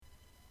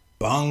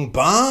Bung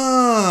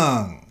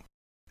bung!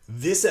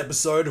 This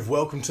episode of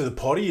Welcome to the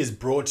Potty is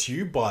brought to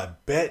you by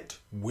Bet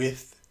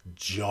with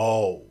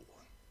Joel.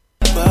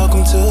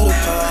 Welcome to the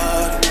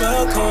party,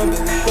 welcome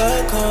baby,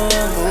 welcome,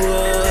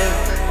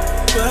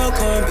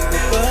 welcome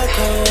baby,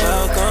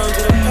 welcome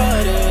to the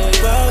party,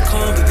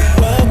 welcome baby,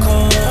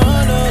 welcome,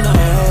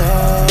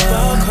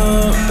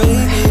 welcome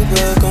baby,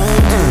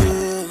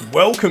 welcome.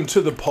 Welcome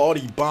to the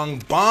Potty, bung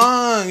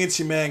bung! It's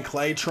your man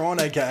Claytron,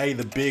 aka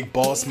the Big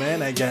Boss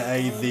Man,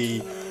 aka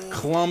the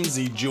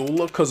Clumsy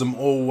Jeweler, cause I'm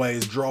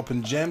always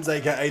dropping gems,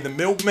 aka the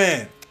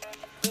Milkman,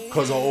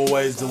 cause I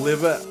always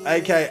deliver,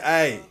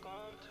 aka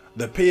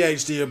the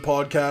PhD of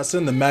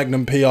podcasting, the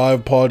Magnum PI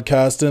of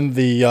podcasting,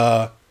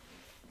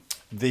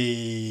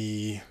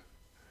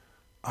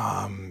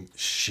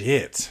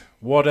 shit.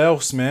 What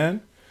else,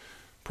 man?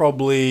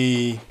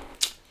 Probably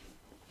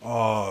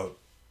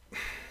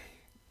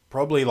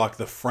like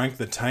the Frank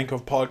the Tank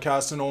of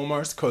podcasting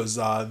almost, because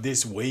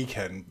this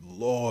weekend,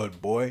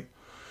 Lord boy,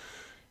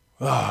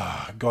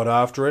 got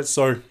after it.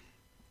 So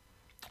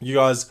you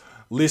guys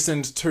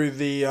listened to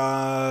the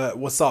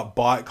What's Up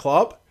Bike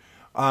Club.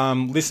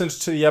 Listened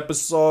to the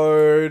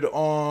episode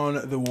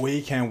on the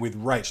weekend with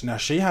Rach. Now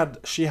she had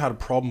a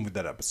problem with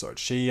that episode.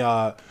 She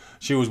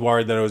was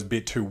worried that it was a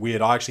bit too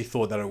weird. I actually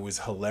thought that it was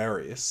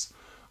hilarious.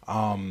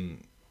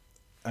 And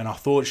I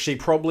thought she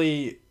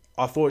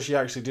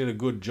actually did a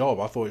good job.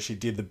 I thought she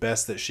did the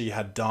best that she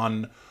had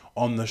done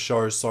on the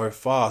show so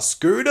far.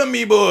 Scooter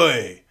me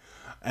boy.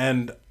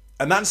 And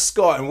that's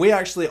Scott. And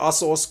I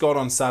saw Scott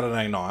on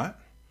Saturday night.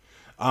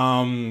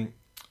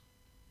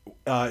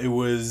 It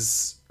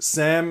was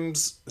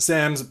Sam's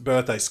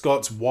birthday,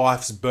 Scott's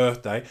wife's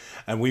birthday,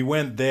 and we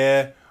went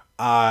there,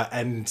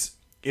 and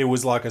it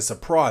was like a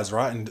surprise,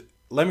 right? And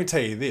let me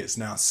tell you this.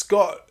 Now,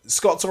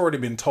 Scott's already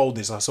been told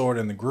this. I saw it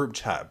in the group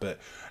chat,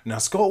 but now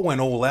Scott went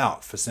all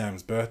out for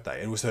Sam's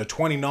birthday. It was her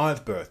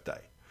 29th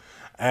birthday,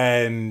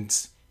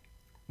 and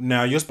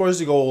now you're supposed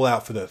to go all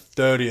out for the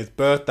 30th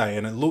birthday,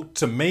 and it looked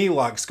to me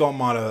like Scott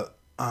might have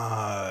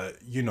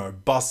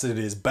busted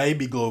his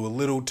baby glue a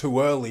little too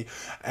early,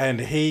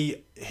 and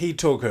he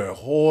took her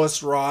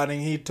horse riding.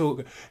 He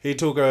took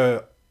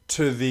her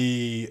to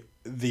the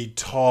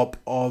top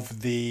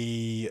of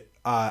the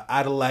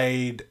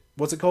Adelaide,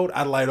 what's it called?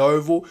 Adelaide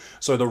Oval.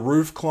 So the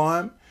roof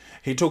climb.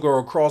 He took her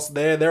across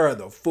there. They're at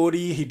the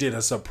footy. He did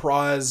a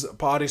surprise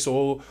party.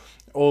 So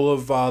all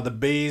of the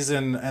B's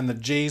and the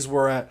G's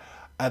were at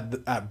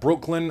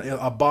Brooklyn,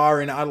 a bar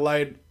in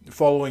Adelaide,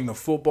 following the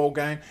football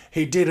game.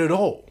 He did it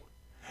all.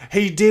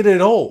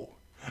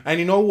 And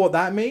you know what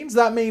that means?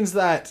 That means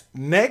that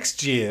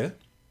next year,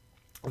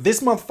 this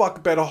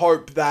motherfucker better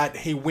hope that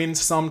he wins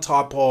some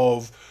type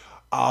of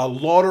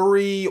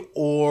lottery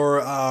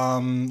or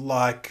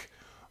like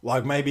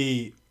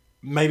maybe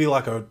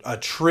like a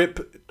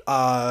trip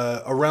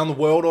around the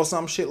world or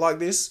some shit like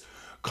this.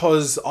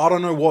 Cause I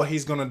don't know what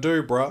he's gonna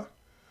do, bruh.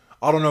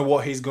 I don't know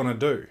what he's gonna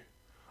do.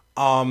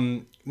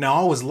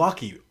 Now I was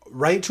lucky.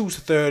 Rachel's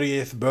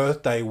 30th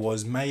birthday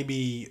was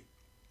maybe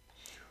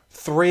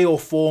 3 or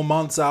 4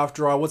 months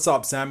after what's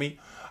up, Sammy?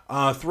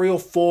 3 or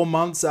 4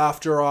 months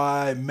after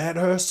I met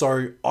her,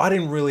 so I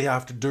didn't really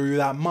have to do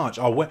that much.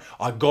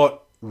 I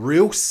got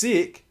real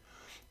sick,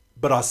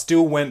 but I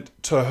still went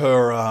to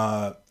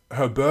her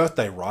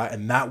birthday, right?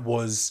 And that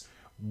was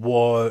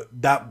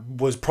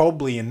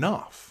probably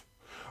enough,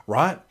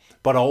 right?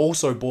 But I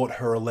also bought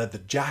her a leather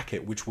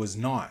jacket, which was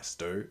nice,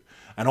 dude.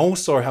 And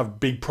also have a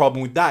big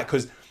problem with that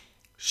because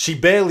she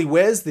barely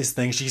wears this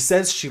thing. She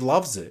says she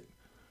loves it.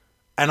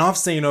 And I've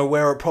seen her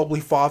wear it probably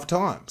 5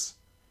 times.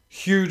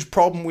 Huge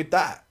problem with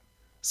that.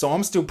 So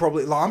I'm still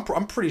probably,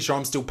 I'm pretty sure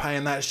I'm still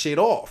paying that shit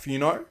off, you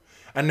know?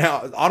 And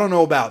now, I don't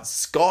know about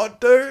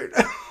Scott, dude.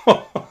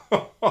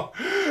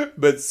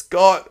 But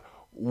Scott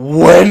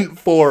went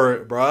for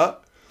it, bruh.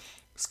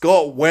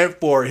 Scott went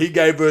for it. He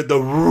gave her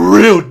the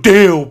real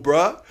deal,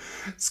 bruh.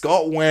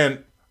 Scott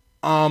went,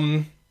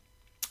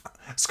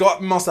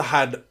 Scott must have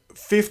had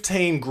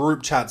 15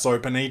 group chats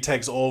open. He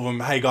texts all of them,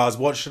 hey guys,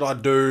 what should I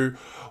do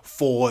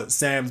for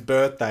Sam's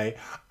birthday?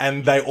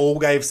 And they all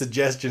gave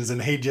suggestions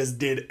and he just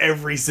did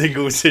every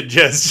single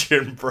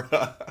suggestion, bro.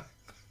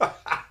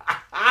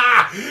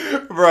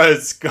 Bro,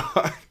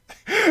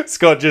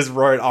 Scott just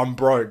wrote, I'm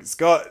broke.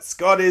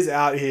 Scott is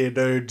out here,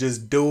 dude,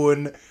 just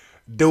doing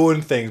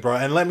things, bro.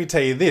 And let me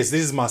tell you this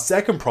is my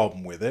second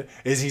problem with it,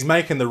 is he's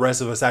making the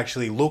rest of us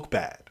actually look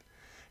bad.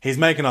 He's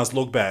making us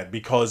look bad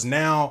because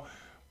now,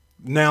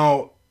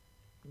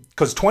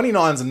 because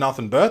 29's a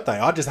nothing birthday.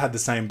 I just had the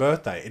same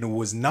birthday and it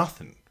was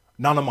nothing.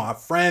 None of my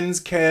friends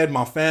cared.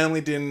 My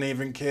family didn't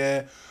even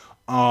care.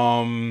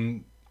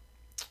 I'm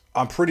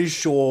pretty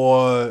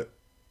sure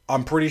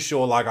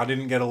like I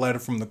didn't get a letter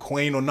from the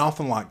Queen or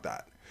nothing like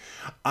that.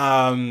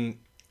 And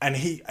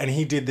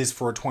he did this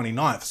for a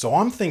 29th. So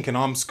I'm thinking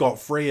I'm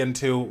scot-free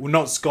until, well,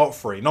 not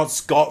scot-free,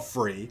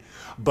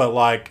 but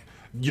like,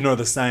 you know,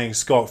 the saying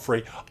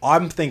scot-free.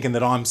 I'm thinking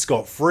that I'm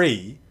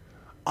scot-free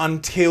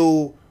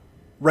until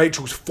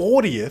Rachel's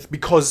 40th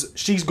because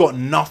she's got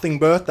nothing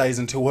birthdays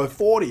until her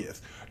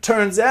 40th.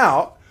 Turns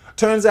out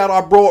Turns out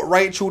I brought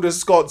Rachel to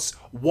Scott's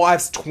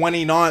wife's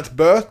 29th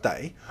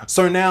birthday.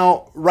 So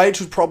now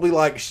Rachel's probably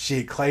like,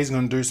 shit, Clay's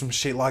gonna do some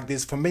shit like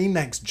this for me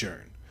next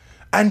June.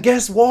 And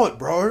guess what,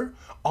 bro?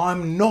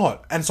 I'm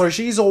not. And so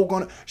she's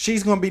gonna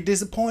be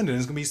disappointed.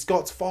 It's gonna be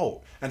Scott's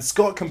fault. And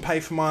Scott can pay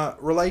for my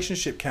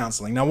relationship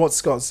counseling. Now what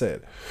Scott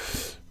said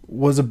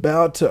was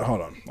about to,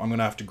 hold on, I'm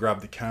gonna have to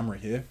grab the camera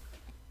here.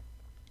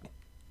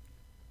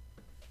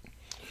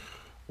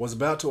 Was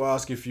about to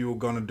ask if you were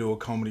gonna do a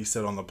comedy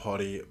set on the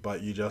potty,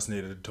 but you just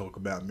needed to talk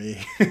about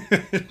me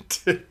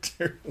to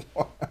do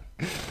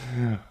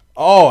one.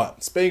 Oh,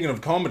 speaking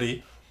of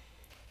comedy,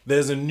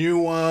 there's a new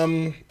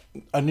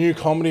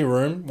comedy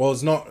room. Well,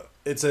 it's not.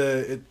 It's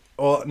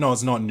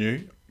not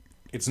new.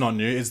 It's not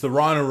new. It's the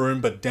Rhino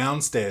Room, but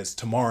downstairs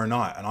tomorrow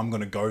night, and I'm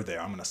gonna go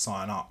there. I'm gonna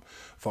sign up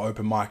for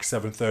open mic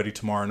 7:30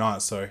 tomorrow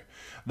night. So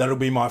that'll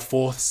be my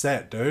 4th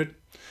set, dude.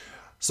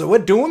 So we're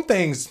doing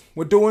things.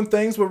 We're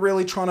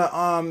really trying to,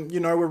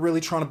 we're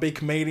really trying to be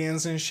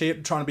comedians and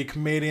shit. Trying to be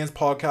comedians,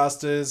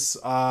 podcasters,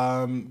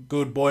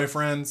 good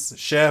boyfriends,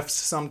 chefs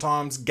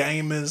sometimes,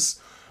 gamers.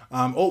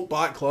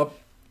 Bike club.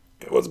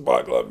 What's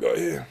Bike Club got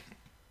here?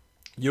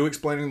 You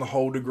explaining the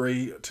whole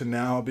degree to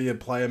now be a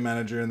player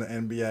manager in the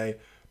NBA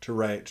to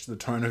Rach, the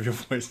tone of your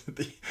voice.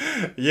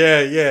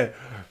 Yeah.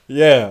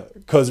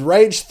 Because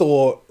Rach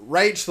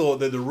thought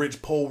that the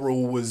Rich Paul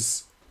rule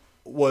was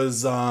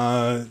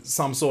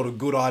some sort of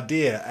good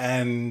idea,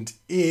 and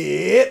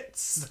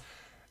it's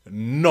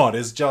not.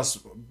 It's just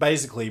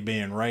basically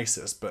being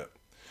racist. But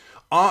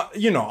I'm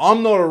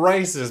not a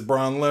racist,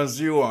 bro, unless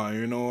you are.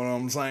 You know what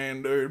I'm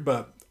saying, dude?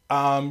 But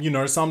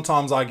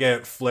sometimes I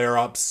get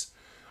flare-ups.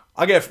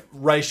 I get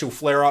racial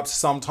flare-ups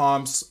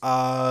sometimes.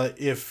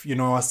 If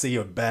I see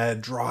a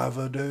bad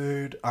driver,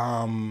 dude,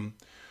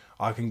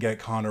 I can get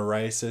kind of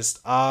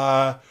racist.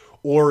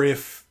 Or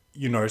if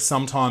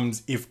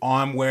sometimes if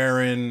I'm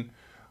wearing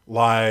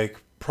like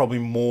probably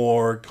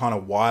more kind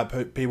of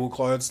white people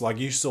clothes, like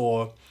you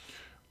saw,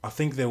 I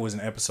think there was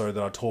an episode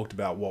that I talked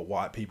about what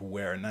white people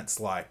wear, and that's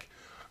like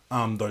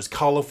those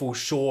colorful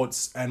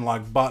shorts and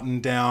like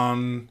button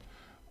down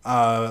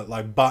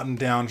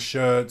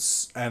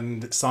shirts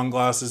and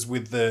sunglasses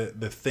with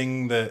the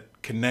thing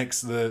that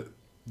connects the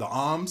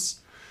arms.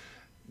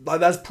 Like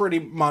that's pretty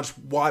much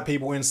white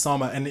people in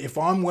summer. And if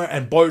I'm wearing,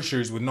 and boat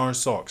shoes with no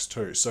socks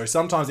too. So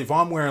sometimes if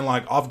I'm wearing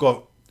like, I've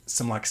got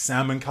some like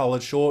salmon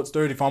colored shorts,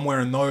 dude. If I'm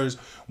wearing those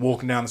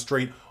walking down the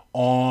street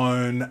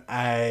on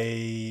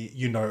a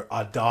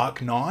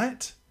dark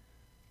night,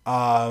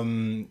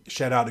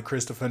 shout out to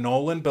Christopher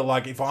Nolan. But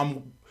like if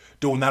I'm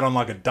doing that on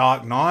like a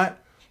dark night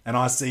and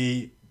I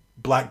see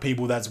black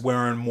people that's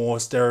wearing more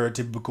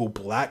stereotypical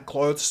black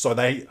clothes, so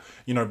they,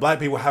 black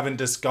people haven't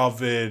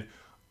discovered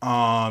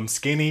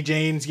skinny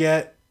jeans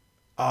yet.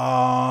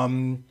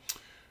 Sometimes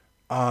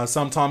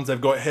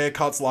they've got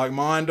haircuts like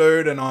mine,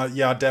 dude, and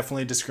I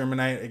definitely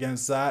discriminate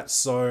against that.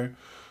 So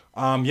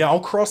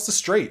I'll cross the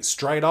street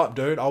straight up,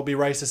 dude. I'll be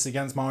racist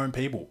against my own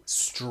people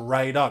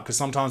straight up, because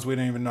sometimes we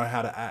don't even know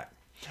how to act,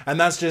 and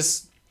that's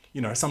just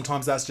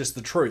sometimes that's just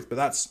the truth. But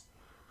that's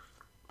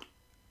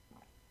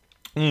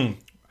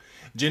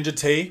ginger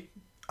tea.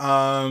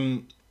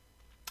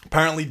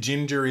 Apparently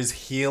ginger is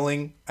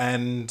healing,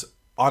 and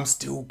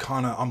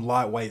I'm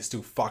lightweight,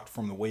 still fucked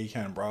from the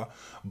weekend, bro.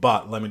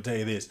 But let me tell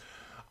you this.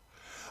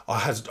 I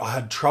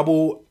had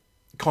trouble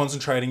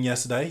concentrating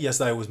yesterday.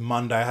 Yesterday was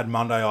Monday. I had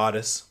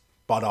Mondayitis.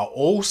 But I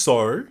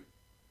also,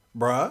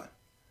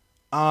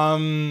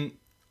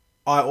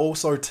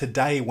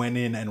 today went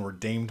in and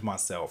redeemed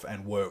myself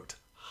and worked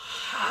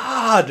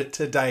hard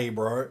today,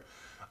 bro.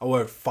 I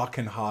worked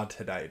fucking hard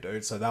today,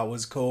 dude. So that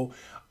was cool.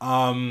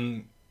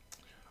 I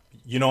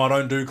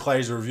don't do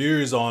Clay's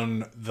reviews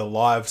on the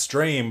live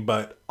stream,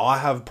 but I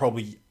have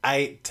probably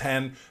 8,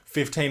 10,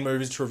 15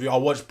 movies to review. I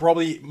watched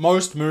probably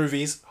most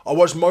movies. I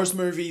watched most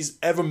movies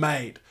ever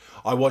made.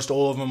 I watched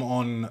all of them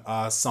on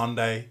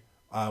Sunday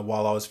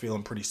while I was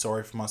feeling pretty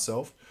sorry for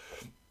myself.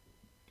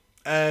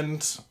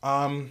 And,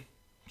 I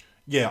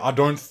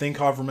don't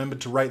think I've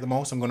remembered to rate them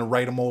all, so I'm going to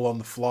rate them all on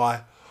the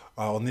fly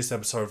on this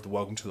episode of the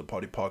Welcome to the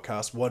Potty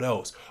podcast. What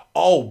else?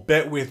 Oh,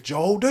 Bet with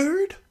Joel,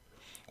 dude.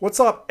 What's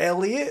up,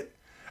 Elliot?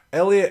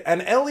 Elliot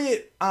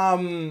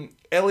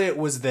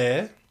was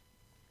there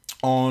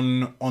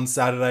on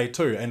Saturday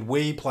too, and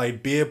we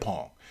played beer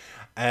pong,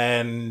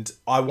 and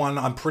I won,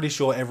 I'm pretty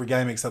sure, every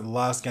game except the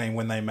last game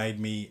when they made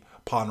me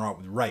partner up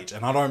with Rach.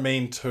 And I don't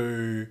mean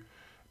to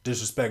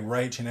disrespect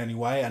Rach in any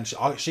way, and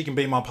she can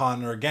be my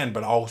partner again,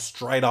 but I'll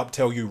straight up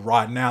tell you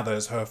right now that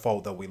it's her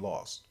fault that we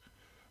lost.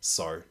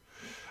 So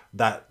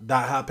that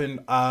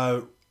happened.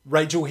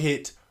 Rachel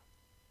hit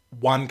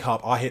 1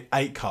 cup, I hit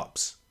 8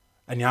 cups.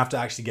 And you have to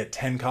actually get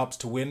 10 cups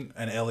to win.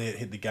 And Elliot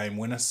hit the game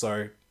winner.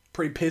 So,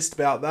 pretty pissed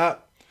about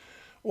that.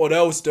 What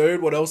else,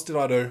 dude? What else did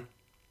I do?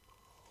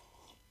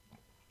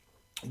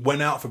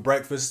 Went out for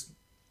breakfast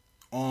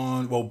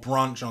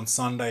brunch on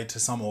Sunday to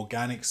some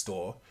organic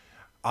store.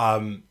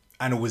 And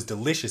it was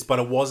delicious. But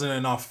it wasn't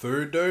enough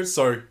food, dude.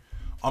 So,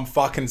 I'm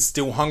fucking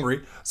still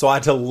hungry. So, I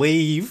had to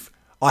leave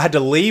I had to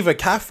leave a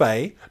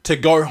cafe to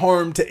go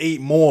home to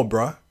eat more,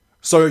 bruh.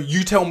 So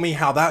you tell me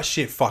how that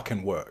shit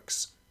fucking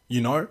works,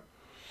 you know?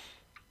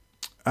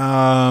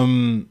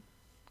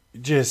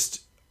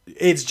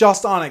 It's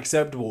just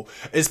unacceptable.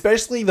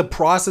 Especially the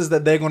prices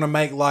that they're gonna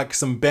make, like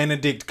some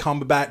Benedict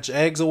Cumberbatch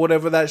eggs or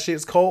whatever that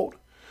shit's called.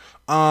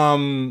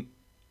 With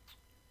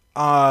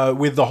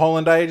the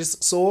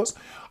hollandaise sauce.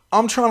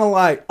 I'm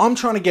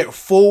trying to get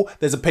full.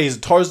 There's a piece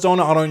of toast on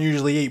it. I don't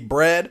usually eat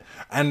bread.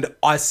 And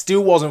I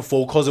still wasn't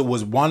full because it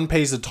was one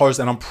piece of toast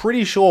and I'm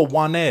pretty sure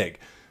one egg.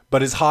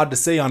 But it's hard to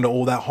see under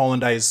all that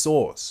hollandaise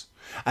sauce.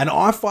 And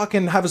I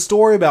fucking have a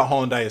story about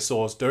hollandaise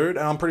sauce, dude.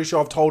 And I'm pretty sure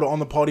I've told it on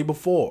the potty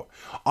before.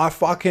 I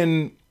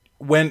fucking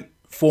went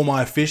for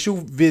my official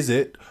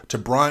visit to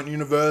Bryant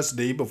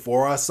University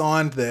before I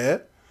signed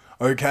there.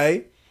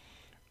 Okay?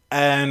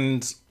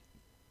 And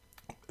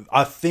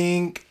I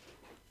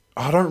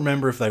don't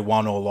remember if they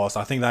won or lost.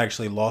 I think they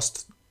actually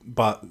lost,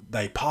 but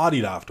they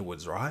partied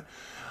afterwards, right?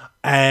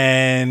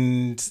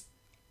 And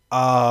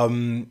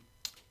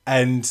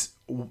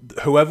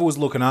whoever was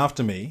looking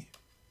after me,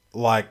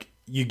 like,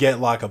 you get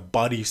like a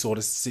buddy sort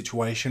of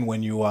situation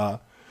when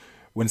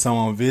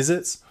someone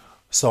visits.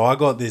 So I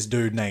got this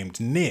dude named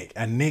Nick,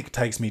 and Nick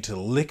takes me to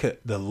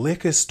the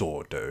liquor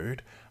store,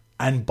 dude,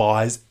 and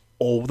buys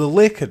all the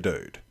liquor,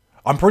 dude.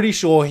 I'm pretty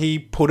sure he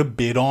put a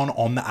bid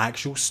on the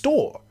actual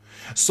store.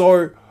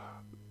 So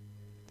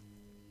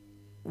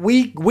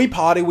we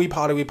party.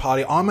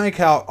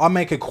 I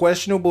make a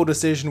questionable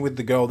decision with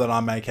the girl that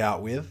I make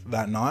out with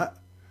that night.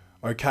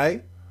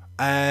 Okay?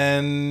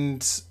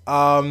 And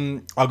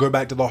I go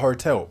back to the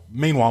hotel.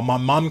 Meanwhile, my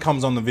mum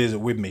comes on the visit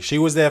with me. She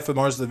was there for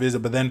most of the visit,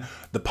 but then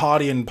the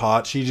partying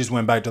part, she just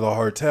went back to the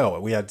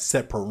hotel. We had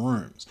separate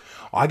rooms.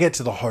 I get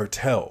to the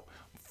hotel,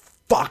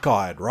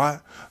 fuck-eyed, right?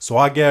 So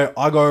I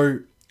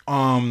go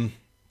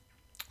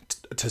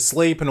to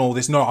sleep and all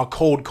this. No, I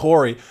called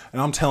Corey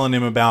and I'm telling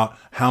him about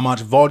how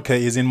much vodka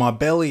is in my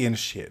belly and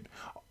shit.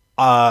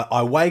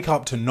 I wake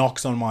up to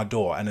knocks on my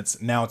door and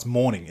it's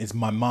morning. It's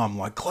my mum,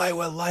 like, Clay,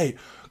 we're late.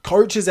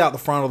 Coach is out the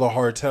front of the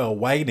hotel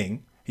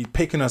waiting. He's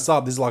picking us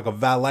up. This is like a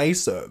valet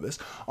service.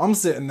 I'm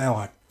sitting there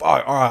like,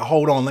 fuck, all right,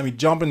 hold on. Let me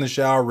jump in the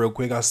shower real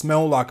quick. I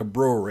smell like a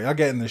brewery. I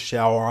get in the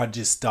shower. I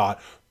just start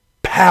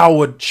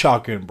power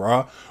chucking,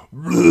 bro.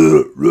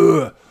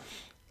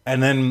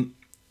 And then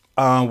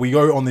we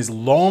go on this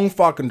long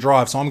fucking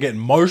drive. So I'm getting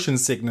motion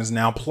sickness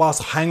now, plus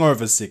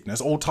hangover sickness,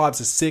 all types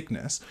of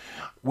sickness.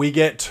 We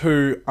get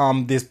to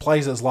this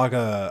place that's like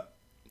a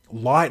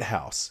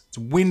lighthouse. It's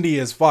windy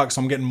as fuck,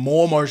 so I'm getting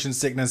more motion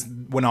sickness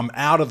when I'm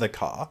out of the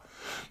car.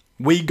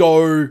 We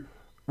go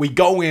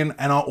in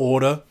and I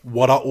order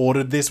what I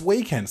ordered this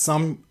weekend.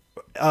 Some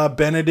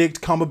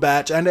Benedict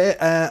Cumberbatch and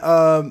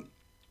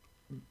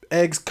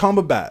eggs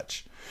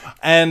Cumberbatch.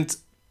 And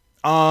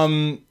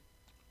I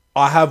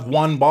have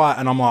one bite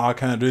and I'm like, I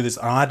can't do this.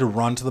 And I had to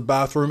run to the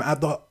bathroom at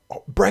the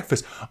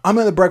breakfast. I'm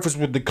at the breakfast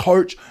with the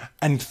coach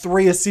and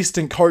 3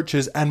 assistant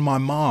coaches and my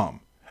mom.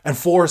 And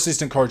 4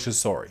 assistant coaches,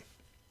 sorry.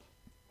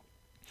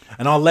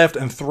 And I left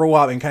and threw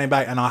up and came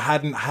back and I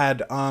hadn't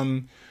had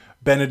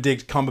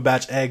Benedict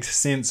Cumberbatch eggs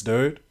since,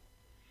 dude.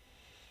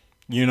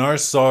 You know,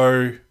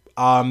 so then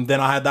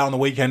I had that on the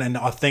weekend and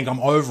I think I'm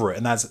over it.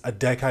 And that's a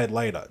decade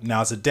later.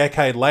 Now it's a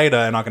decade later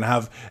and I can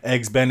have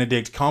eggs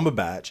Benedict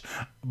Cumberbatch.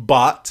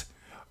 But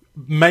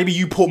maybe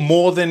you put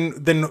more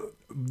than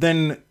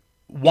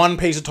one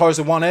piece of toast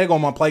and one egg on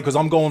my plate because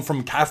I'm going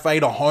from cafe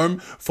to home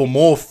for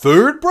more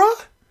food,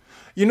 bruh.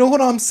 You know what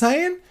I'm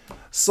saying?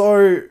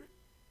 So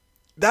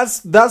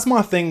that's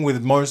my thing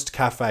with most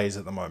cafes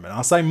at the moment.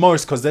 I say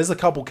most because there's a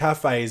couple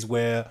cafes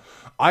where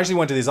I actually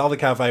went to this other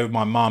cafe with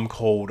my mum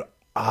called,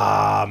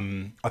 I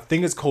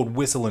think it's called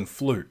Whistle and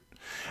Flute.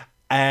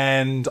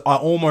 And I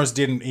almost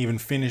didn't even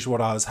finish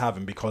what I was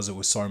having because it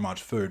was so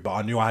much food. But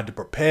I knew I had to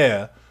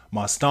prepare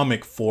my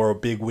stomach for a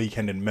big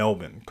weekend in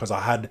Melbourne because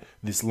I had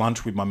this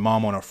lunch with my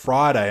mum on a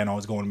Friday and I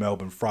was going to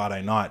Melbourne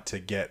Friday night to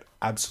get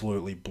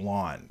absolutely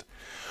blind.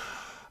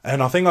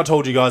 And I think I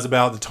told you guys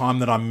about the time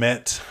that I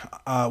met,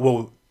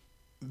 the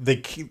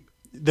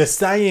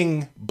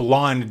saying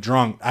blind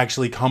drunk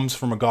actually comes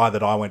from a guy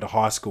that I went to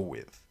high school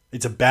with.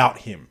 It's about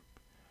him.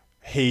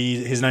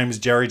 His name is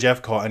Jerry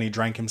Jeffcott and he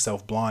drank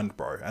himself blind,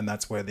 bro. And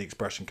that's where the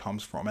expression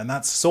comes from. And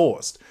that's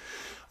sourced.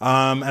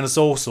 And it's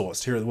all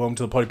sourced here at the Welcome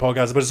to the Potty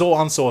Podcast, but it's all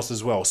unsourced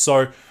as well.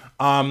 So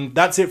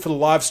that's it for the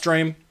live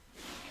stream.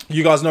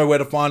 You guys know where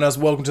to find us.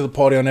 Welcome to the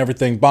Potty on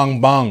everything.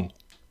 Bung, bung.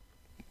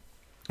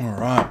 All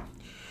right.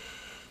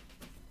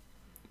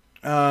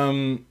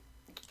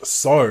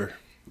 So,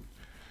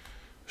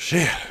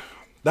 shit,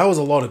 that was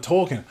a lot of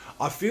talking.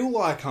 I feel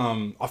like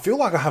I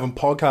haven't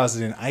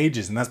podcasted in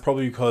ages, and that's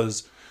probably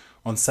because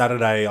on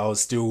Saturday I was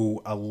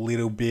still a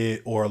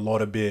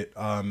lot of bit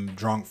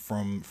drunk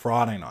from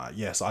Friday night.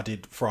 Yes, I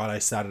did Friday,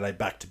 Saturday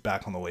back to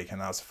back on the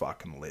weekend. That was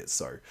fucking lit.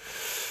 So,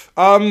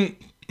 yeah,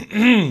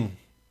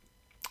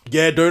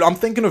 dude, I'm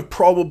thinking of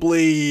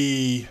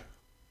probably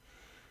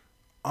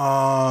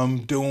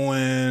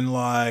doing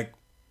like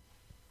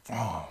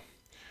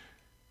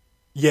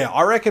yeah,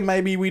 I reckon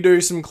maybe we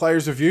do some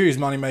Clay's reviews,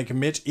 Moneymaker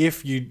Mitch,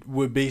 if you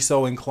would be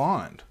so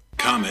inclined.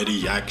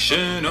 Comedy,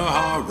 action, or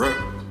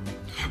horror?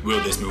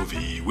 Will this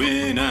movie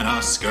win an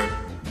Oscar?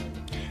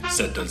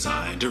 Set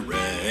design,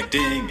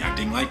 directing,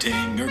 acting,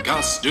 lighting, or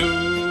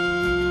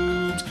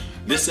costumes?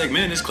 This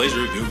segment is Clay's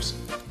Reviews.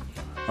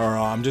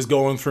 Alright, I'm just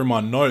going through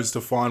my notes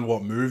to find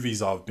what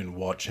movies I've been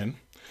watching.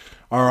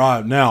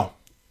 Alright, now,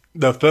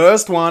 the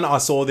first one, I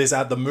saw this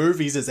at the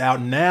movies. It's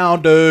out now,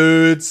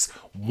 dudes.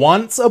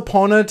 Once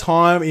Upon a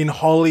Time in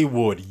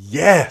Hollywood.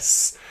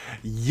 Yes.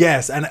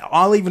 Yes. And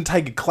I'll even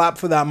take a clap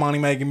for that,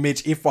 Moneymaker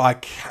Mitch, if I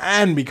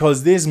can,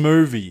 because this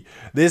movie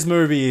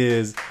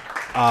is,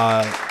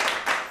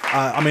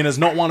 I mean, it's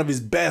not one of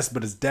his best,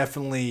 but it's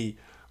definitely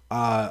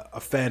a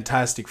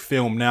fantastic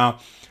film. Now,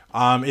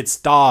 it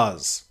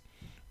stars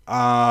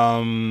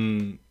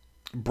Bradley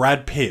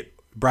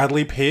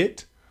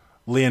Pitt,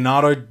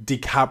 Leonardo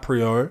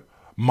DiCaprio,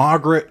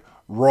 Margaret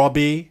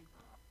Robbie,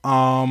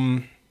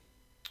 Quentin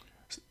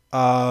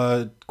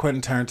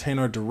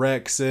Tarantino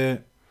directs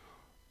it.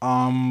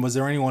 Was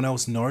there anyone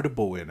else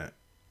notable in it?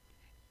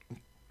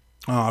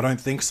 Oh, I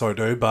don't think so,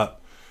 dude,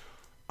 but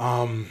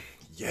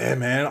yeah,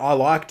 man, I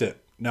liked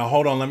it. Now,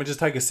 hold on, let me just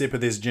take a sip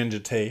of this ginger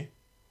tea.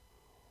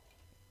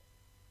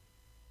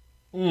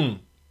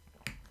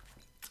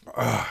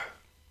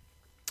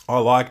 I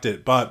liked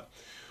it, but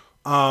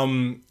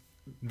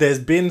there's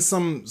been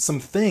some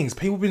things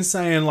people have been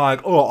saying,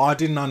 like, oh, I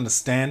didn't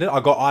understand it. I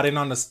didn't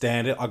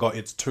understand it. I got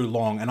it's too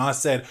long. And I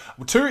said,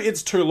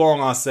 it's too long,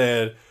 I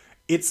said,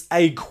 it's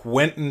a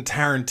Quentin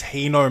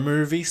Tarantino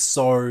movie,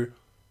 so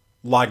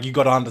like you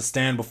got to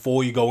understand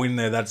before you go in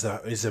there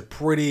it's a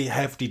pretty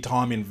hefty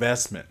time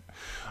investment.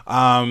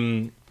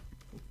 What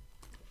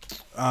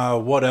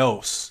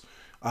else?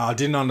 I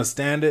didn't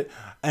understand it,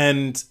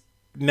 and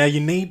now you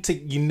need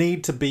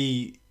to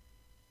be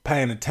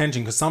paying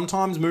attention, because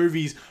sometimes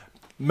movies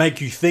make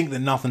you think that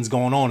nothing's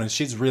going on and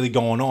shit's really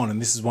going on,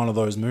 and this is one of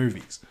those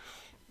movies.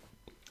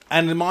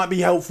 And it might be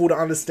helpful to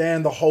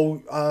understand the whole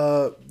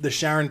the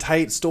Sharon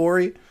Tate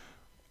story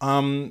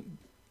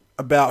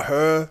about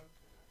her,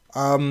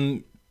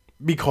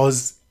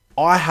 because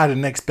I had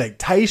an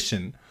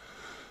expectation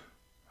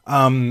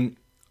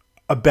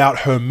about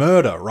her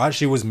murder, right?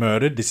 She was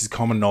murdered. This is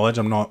common knowledge.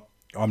 I'm not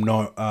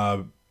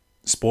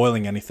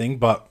spoiling anything,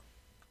 but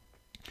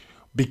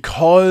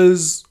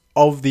because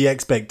of the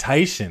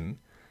expectation,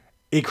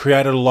 it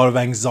created a lot of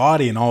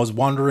anxiety, and I was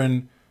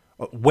wondering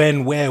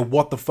when, where,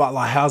 what the fuck,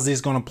 like, how's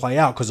this going to play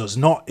out? Because it's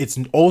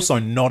also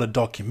not a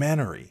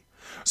documentary.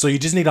 So you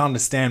just need to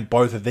understand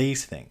both of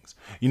these things.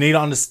 You need to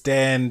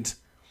understand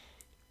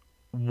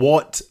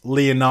what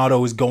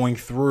Leonardo is going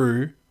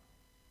through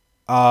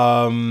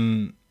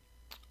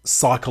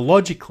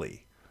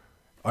psychologically.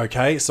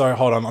 Okay, so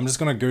hold on. I'm just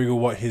going to Google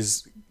what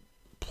his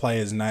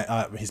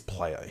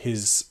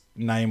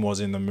name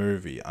was in the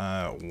movie.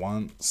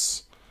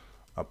 Once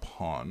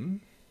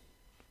Upon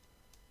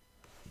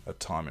a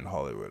Time in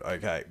Hollywood.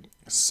 Okay,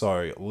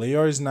 so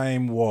Leo's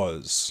name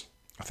was,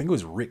 I think it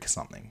was Rick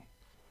something.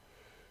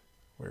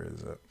 Where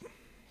is it?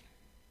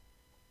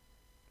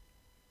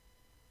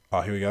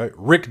 Oh, here we go.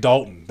 Rick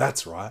Dalton.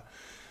 That's right.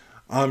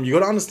 You got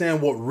to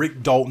understand what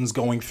Rick Dalton's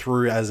going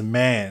through as a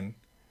man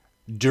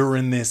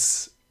during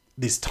this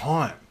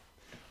time.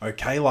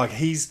 Okay, like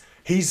he's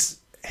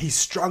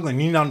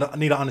struggling. You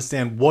need to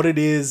understand what it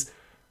is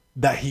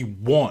that he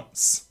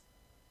wants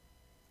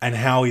and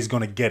how he's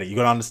going to get it. You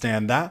got to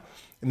understand that.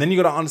 And then you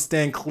got to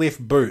understand Cliff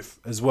Booth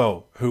as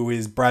well, who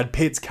is Brad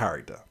Pitt's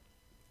character.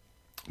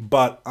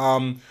 But,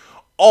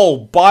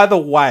 by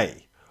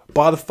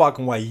the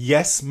fucking way,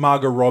 yes,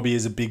 Margot Robbie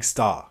is a big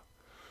star.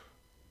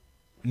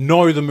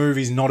 No, the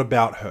movie's not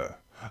about her.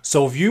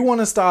 So if you want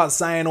to start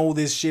saying all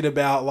this shit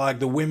about, like,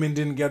 the women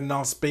didn't get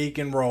enough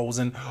speaking roles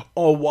and,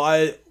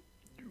 why,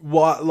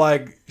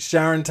 like,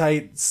 Sharon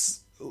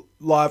Tate's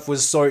life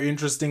was so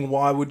interesting,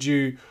 why would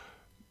you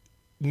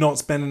not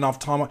spend enough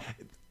time on...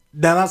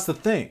 Now, that's the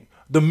thing.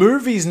 The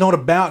movie's not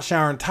about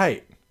Sharon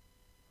Tate.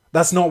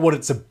 That's not what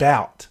it's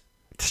about.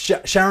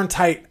 Sharon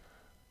Tate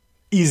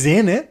is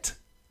in it.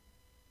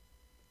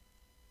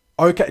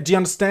 Okay, do you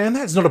understand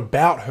that? It's not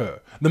about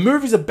her. The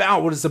movie's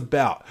about what it's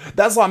about.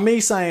 That's like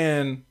me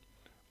saying,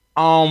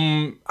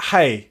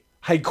 hey,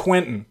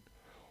 Quentin,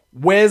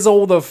 where's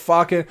all the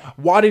fucking...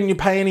 Why didn't you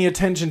pay any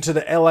attention to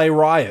the LA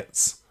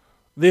riots?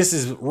 This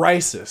is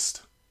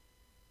racist.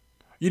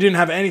 You didn't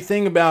have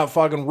anything about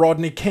fucking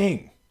Rodney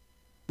King.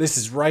 This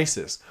is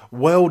racist.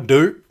 Well,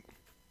 dude,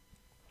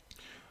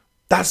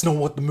 that's not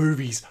what the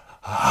movie's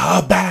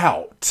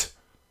about.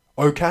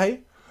 Okay?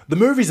 The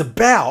movie's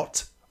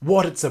about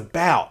what it's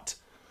about.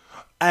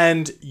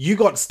 And you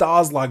got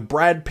stars like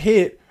Brad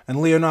Pitt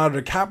and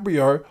Leonardo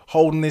DiCaprio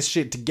holding this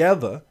shit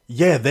together.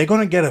 Yeah, they're going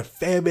to get a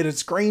fair bit of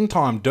screen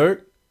time,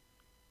 dude.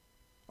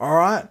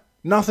 Alright?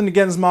 Nothing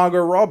against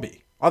Margot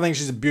Robbie. I think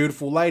she's a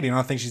beautiful lady and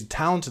I think she's a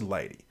talented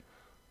lady.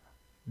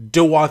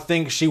 Do I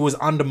think she was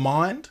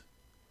undermined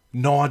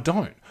No, I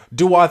don't.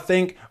 Do I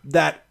think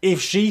that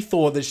if she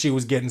thought that she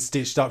was getting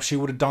stitched up, she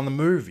would have done the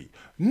movie?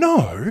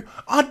 No,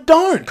 I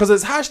don't. Because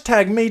it's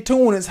hashtag Me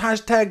Too and it's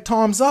hashtag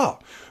Time's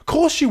Up. Of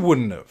course she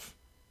wouldn't have.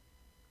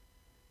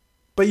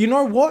 But you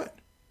know what?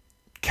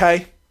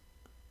 Okay.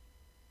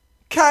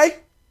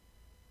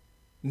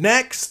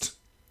 Next.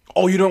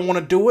 Oh, you don't want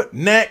to do it?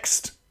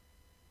 Next.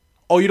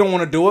 Oh, you don't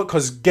want to do it?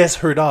 Because guess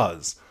who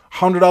does?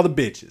 100 other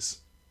bitches.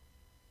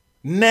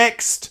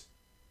 Next.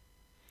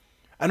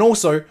 And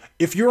also,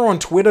 if you're on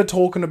Twitter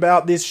talking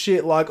about this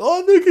shit like,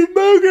 oh, Nicky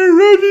Morgan,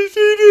 Roddy,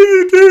 she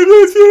didn't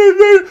do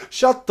this,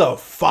 shut the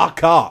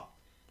fuck up.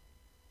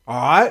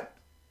 Alright?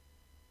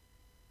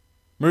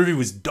 Movie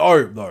was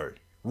dope though.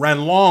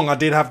 Ran long. I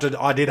did have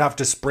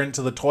to sprint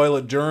to the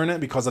toilet during it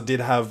because I did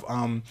have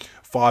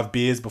 5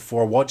 beers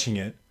before watching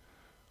it.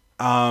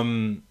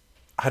 I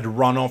had to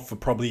run off for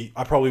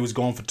I probably was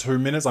gone for 2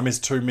 minutes. I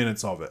missed 2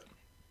 minutes of it.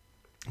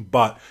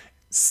 But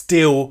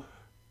still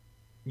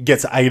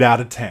gets 8 out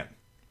of 10.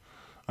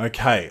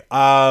 Okay.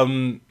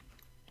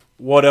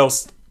 What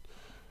else?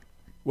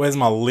 Where's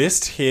my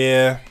list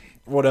here?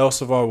 What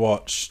else have I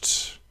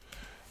watched?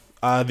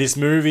 This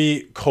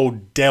movie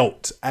called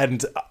Dealt,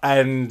 and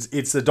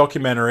it's a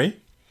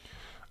documentary,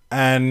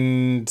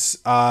 and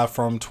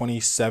from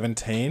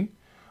 2017,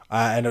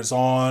 and it's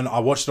on. I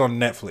watched it on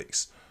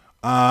Netflix.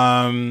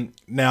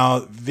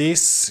 Now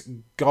this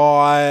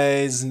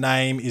guy's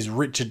name is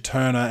Richard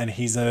Turner, and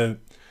he's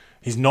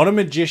not a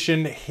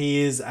magician. He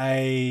is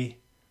a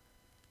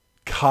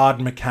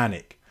card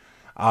mechanic.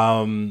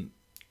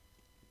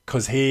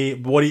 Because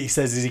what he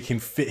says is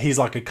he's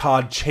like a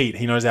card cheat.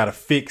 He knows how to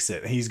fix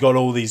it. He's got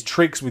all these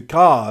tricks with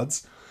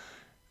cards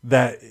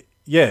that,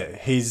 yeah,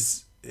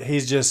 he's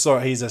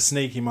a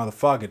sneaky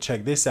motherfucker.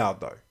 Check this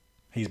out though.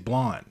 He's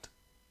blind.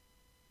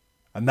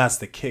 And that's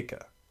the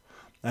kicker.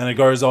 And it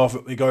goes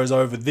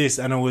over this,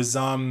 and it was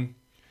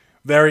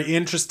very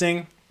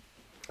interesting.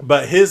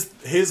 But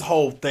his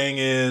whole thing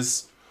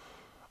is,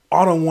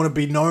 I don't want to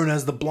be known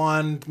as the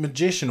blind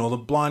magician or the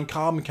blind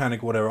card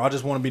mechanic or whatever. I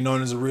just want to be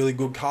known as a really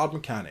good card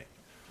mechanic.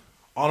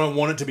 I don't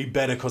want it to be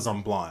better because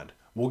I'm blind.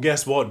 Well,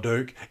 guess what,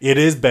 Duke? It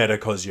is better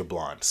because you're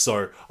blind.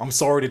 So I'm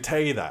sorry to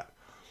tell you that.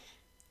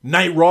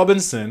 Nate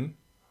Robinson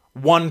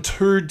won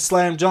 2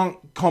 slam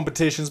dunk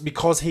competitions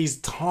because he's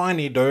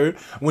tiny, dude.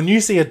 When you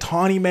see a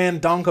tiny man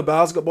dunk a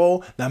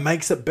basketball, that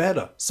makes it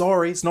better.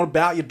 Sorry, it's not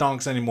about your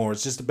dunks anymore.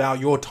 It's just about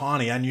you're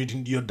tiny and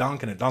you're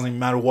dunking it. Doesn't even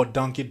matter what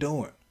dunk you're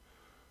doing.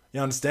 You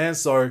understand?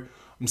 So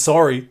I'm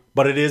sorry,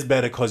 but it is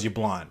better because you're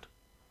blind,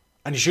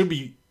 and you should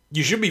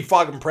be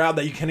fucking proud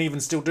that you can even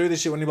still do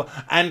this shit when you're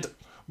blind. And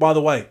by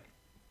the way,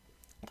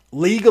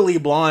 legally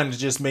blind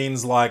just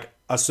means like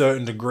a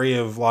certain degree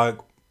of like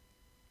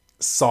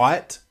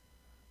sight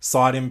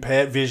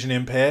impaired, vision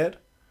impaired,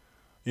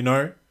 you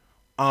know.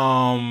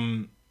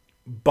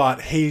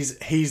 But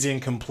he's in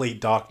complete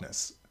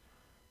darkness.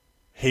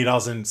 He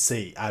doesn't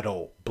see at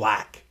all,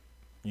 black,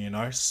 you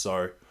know.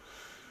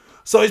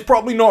 So he's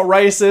probably not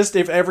racist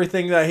if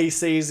everything that he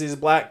sees is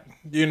black,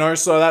 you know,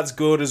 so that's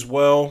good as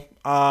well.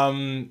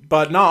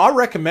 But no, I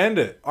recommend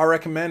it. I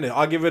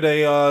give it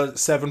a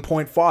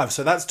 7.5.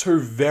 So that's 2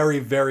 very,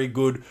 very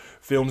good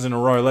films in a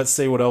row. Let's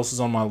see what else is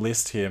on my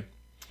list here.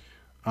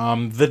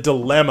 The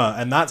Dilemma,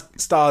 and that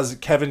stars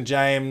Kevin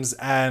James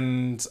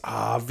and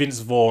Vince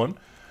Vaughn.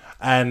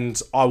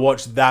 And I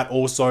watched that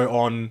also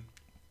on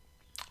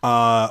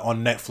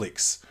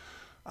Netflix.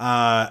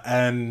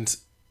 And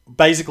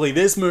basically,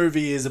 this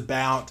movie is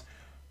about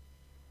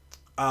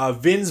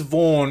Vince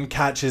Vaughn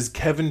catches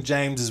Kevin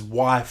James's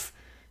wife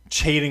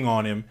cheating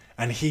on him,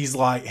 and he's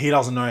like, he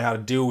doesn't know how to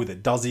deal with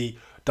it. Does he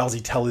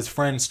tell his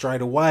friend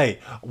straight away?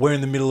 We're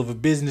in the middle of a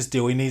business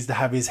deal. He needs to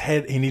have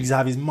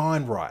his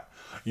mind right.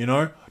 You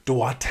know,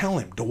 do I tell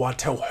him? Do I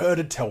tell her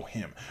to tell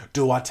him?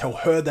 Do I tell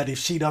her that if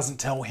she doesn't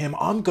tell him,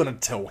 I'm gonna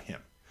tell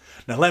him?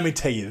 Now, let me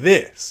tell you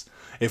this.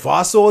 If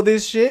I saw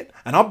this shit,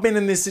 and I've been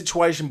in this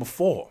situation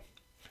before,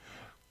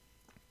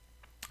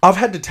 I've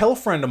had to tell a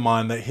friend of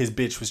mine that his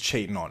bitch was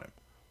cheating on him.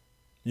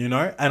 You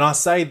know? And I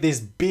say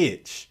this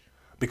bitch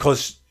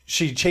because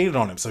she cheated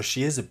on him, so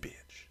she is a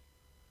bitch.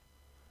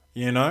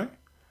 You know?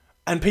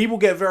 And people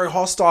get very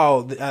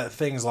hostile at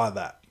things like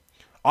that.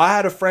 I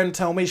had a friend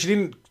tell me, she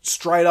didn't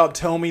straight up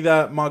tell me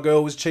that my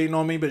girl was cheating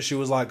on me, but she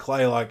was like,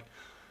 Clay, like,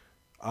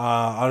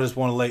 I just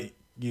want to let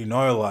you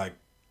know, like,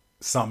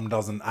 something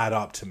doesn't add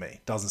up to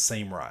me. Doesn't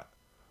seem right.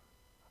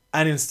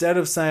 And instead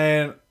of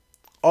saying,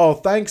 oh,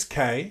 thanks,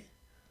 Kay,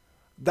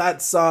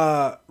 that's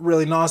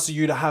really nice of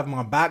you to have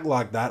my back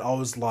like that, I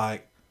was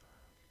like,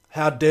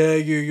 how dare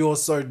you, you're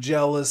so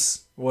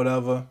jealous,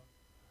 whatever.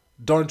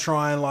 Don't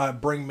try and like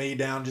bring me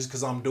down just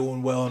because I'm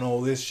doing well and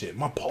all this shit.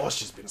 My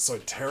posture's been so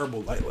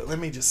terrible lately. Let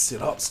me just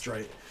sit up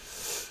straight.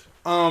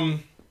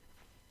 And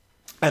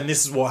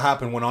this is what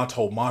happened when I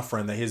told my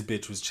friend that his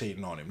bitch was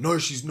cheating on him. No,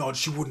 she's not.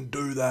 She wouldn't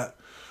do that.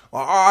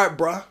 Like, alright,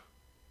 bruh.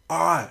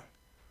 Alright.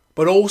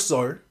 But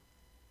also,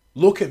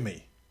 look at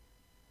me.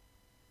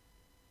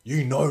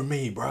 You know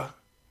me, bruh.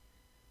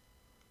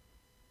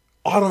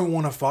 I don't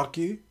want to fuck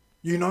you.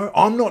 You know,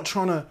 I'm not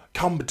trying to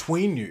come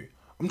between you.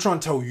 I'm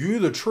trying to tell you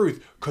the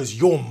truth because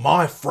you're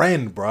my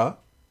friend, bruh.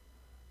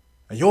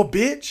 And your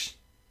bitch,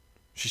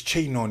 she's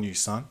cheating on you,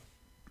 son.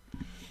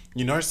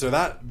 You know, so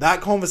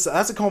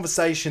that's a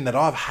conversation that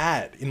I've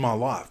had in my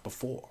life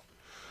before.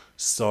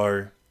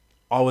 So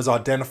I was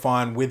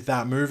identifying with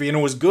that movie, and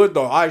it was good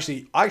though. I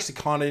actually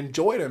kind of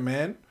enjoyed it,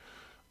 man.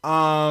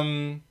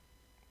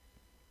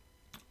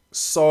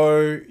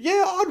 So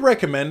yeah, I'd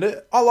recommend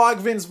it. I like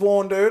Vince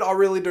Vaughn, dude. I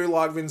really do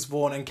like Vince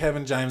Vaughn, and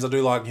Kevin James. I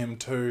do like him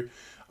too.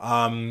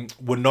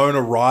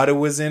 Winona Ryder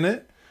was in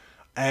it,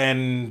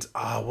 and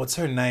what's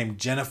her name?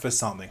 Jennifer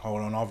something. Hold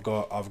on,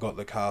 I've got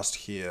the cast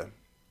here.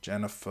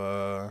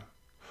 Jennifer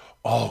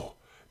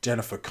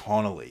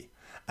Connelly,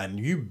 and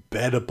you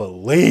better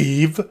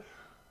believe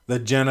that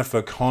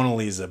Jennifer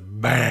Connelly is a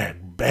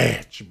bad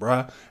bitch,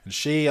 bruh. And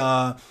she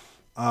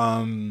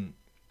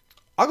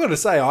I gotta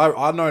say,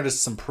 I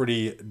noticed some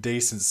pretty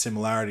decent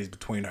similarities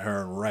between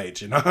her and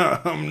Rach. You know,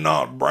 I'm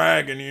not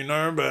bragging, you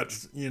know,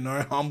 but, you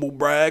know, humble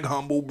brag.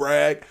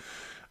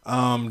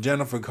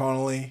 Jennifer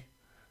Connelly,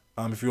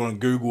 if you want to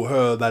Google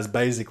her, that's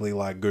basically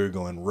like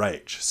Googling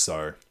Rach.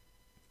 So,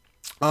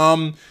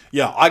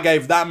 yeah, I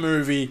gave that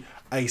movie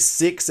a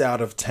 6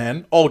 out of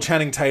 10. Oh,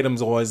 Channing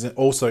Tatum's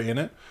also in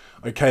it.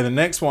 Okay, the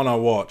next one I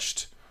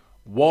watched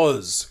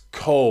was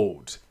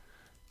called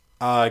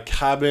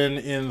Cabin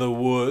in the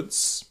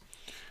Woods.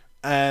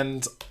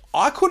 And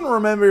I couldn't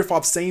remember if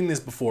I've seen this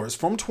before. It's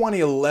from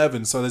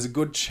 2011, so there's a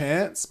good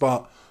chance.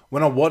 But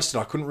when I watched it,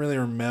 I couldn't really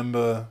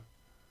remember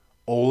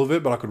all of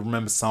it, but I could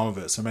remember some of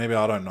it. So maybe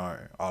I don't know.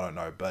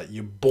 But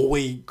your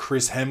boy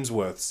Chris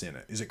Hemsworth's in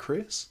it. Is it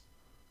Chris?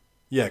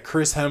 Yeah,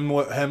 Chris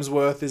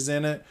Hemsworth is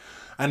in it.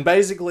 And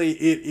basically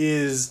it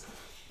is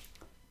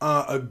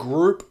a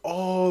group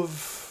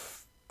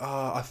of,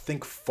 I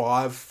think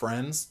 5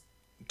 friends.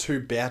 2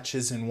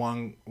 batches and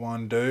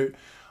one dude.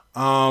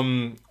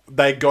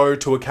 They go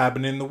to a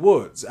cabin in the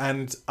woods,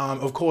 and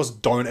of course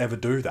don't ever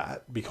do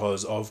that,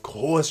 because of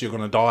course you're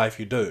gonna die if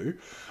you do.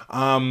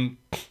 But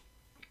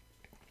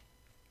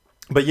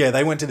yeah,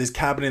 they went to this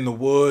cabin in the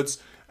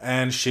woods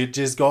and shit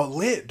just got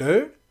lit,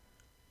 dude.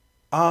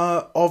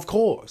 Of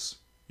course,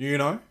 you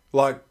know,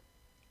 like,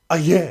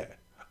 yeah,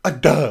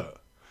 duh.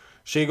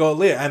 She got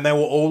lit, and they were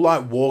all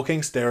like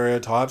walking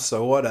stereotypes,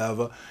 so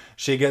whatever.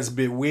 She gets a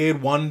bit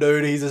weird. One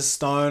dude, he's a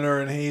stoner,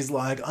 and he's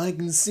like, I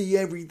can see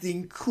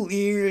everything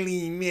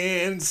clearly,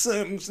 man.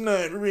 Something's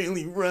not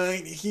really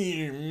right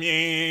here,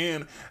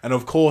 man. And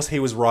of course, he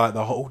was right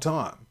the whole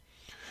time.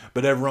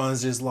 But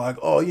everyone's just like,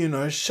 oh, you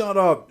know, shut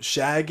up,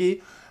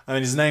 Shaggy. I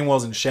mean, his name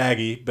wasn't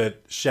Shaggy,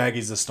 but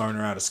Shaggy's a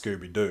stoner out of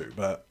Scooby-Doo.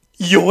 But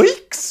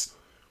yoicks!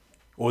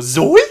 Or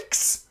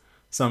zoiks!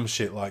 Some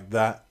shit like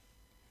that.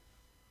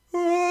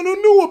 I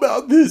don't know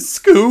about this,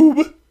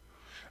 Scoob.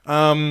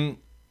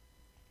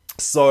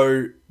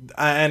 So,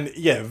 and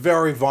yeah,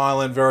 very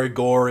violent, very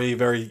gory,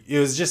 it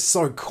was just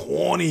so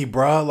corny,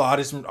 bruh. Like,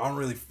 I don't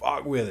really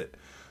fuck with it.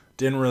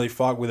 Didn't really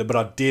fuck with it, but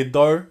I did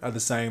though, at the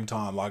same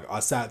time. Like,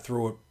 I sat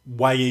through it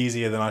way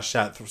easier than I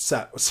shat through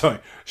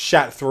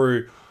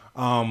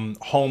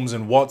Holmes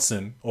and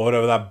Watson, or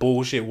whatever that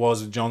bullshit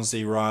was with John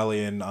C.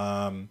 Reilly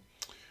and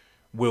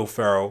Will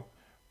Ferrell.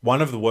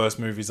 One of the worst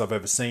movies I've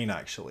ever seen,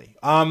 actually.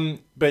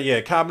 But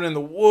yeah, Cabin in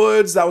the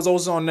Woods, that was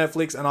also on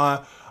Netflix, and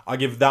I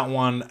give that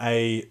one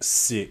a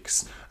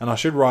 6. And I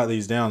should write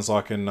these down so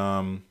I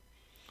can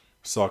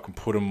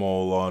put them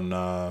all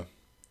on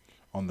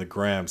the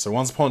gram. So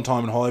Once Upon a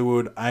Time in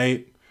Hollywood,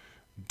 8.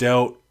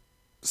 Dealt,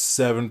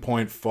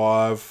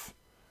 7.5.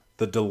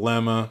 The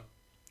Dilemma,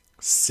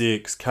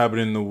 6. Cabin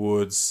in the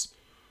Woods,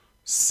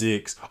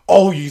 6.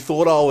 Oh, you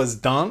thought I was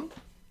done?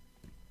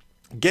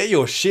 Get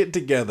your shit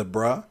together,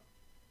 bruh.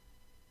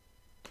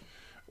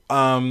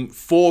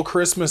 4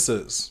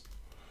 Christmases.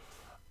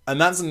 And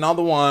that's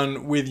another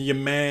one with your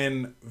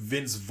man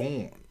Vince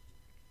Vaughn.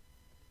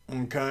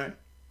 Okay.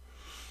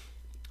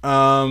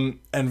 And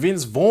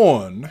Vince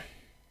Vaughn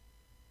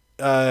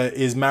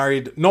is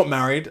not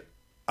married.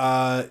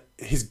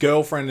 His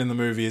girlfriend in the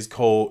movie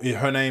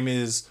her name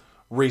is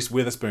Reese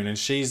Witherspoon, and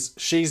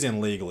she's in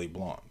Legally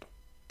Blonde.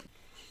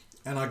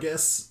 And I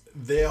guess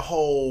their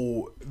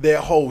whole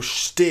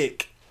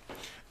shtick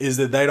is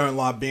that they don't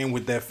like being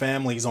with their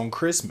families on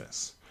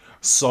Christmas.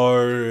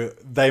 So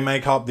they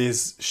make up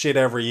this shit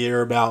every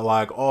year about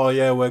like, oh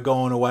yeah, we're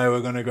going away, we're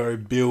going to go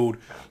build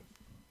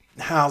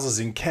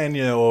houses in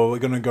Kenya, or we're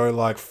going to go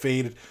like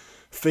feed,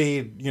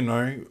 you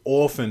know,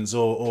 orphans,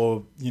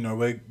 or, you know,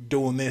 we're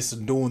doing this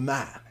and doing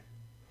that.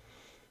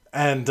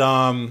 And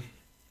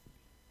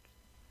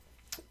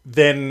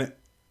then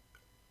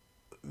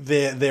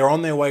they're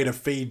on their way to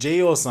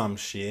Fiji or some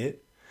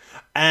shit,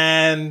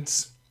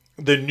 and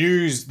the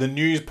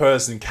news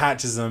person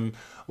catches them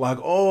like,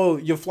 oh,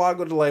 your flight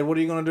got delayed, what are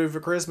you going to do for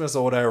Christmas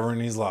or whatever?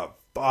 And he's like,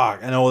 fuck.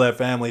 And all their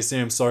family see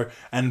him. So,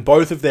 and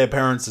both of their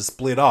parents are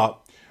split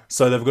up.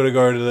 So they've got to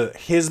go to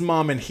his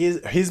mum and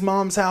his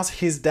mum's house,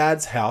 his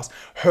dad's house,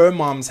 her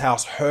mum's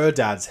house, her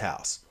dad's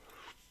house.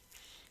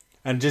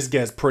 And just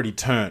gets pretty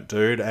turnt,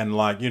 dude. And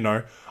like, you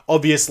know,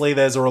 obviously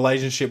there's a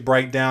relationship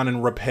breakdown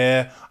and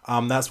repair.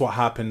 That's what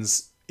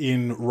happens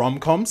in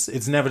rom-coms.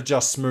 It's never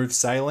just smooth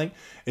sailing.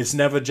 It's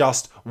never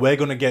just, we're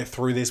going to get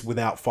through this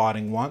without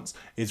fighting once.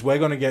 It's we're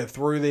going to get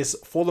through this,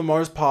 for the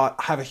most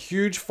part, have a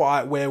huge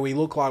fight where we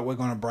look like we're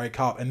going to break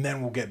up, and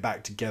then we'll get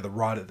back together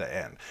right at the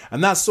end.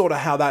 And that's sort of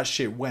how that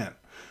shit went.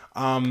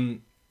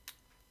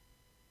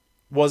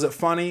 Was it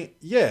funny?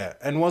 Yeah.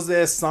 And was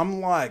there some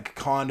like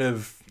kind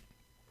of,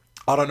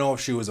 I don't know if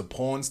she was a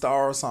porn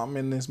star or something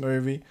in this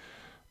movie.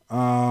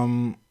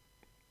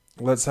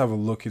 Let's have a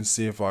look and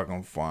see if I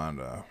can find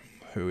her.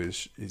 Who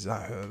is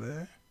that her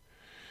there?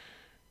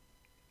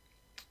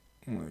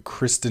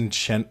 Kristen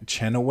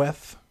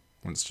Chenoweth.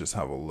 Let's just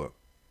have a look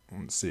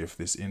and see if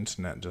this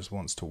internet just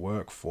wants to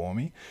work for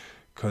me.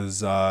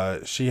 Because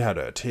she had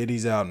her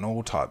titties out and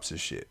all types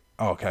of shit.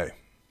 Okay.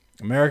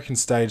 American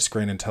stage,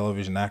 screen, and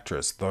television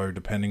actress, though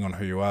depending on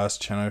who you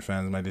ask, Cheno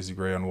fans may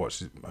disagree on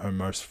what her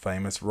most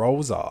famous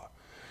roles are.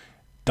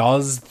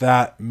 Does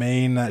that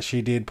mean that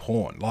she did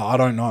porn? Like, I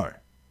don't know.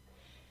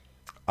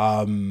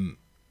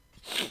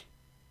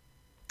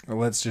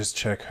 Let's just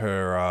check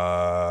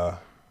her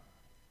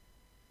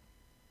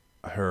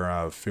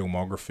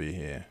filmography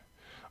here.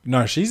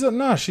 No, she's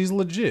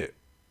legit.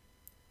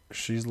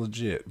 She's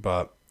legit,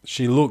 but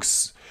she's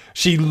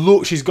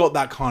got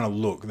that kind of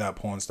look, that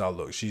porn star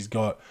look. She's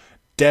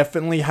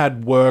definitely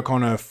had work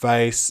on her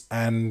face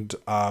and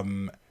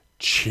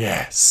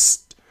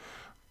chest.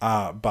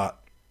 But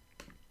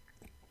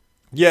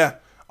yeah,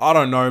 I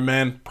don't know,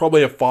 man.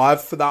 Probably a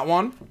 5 for that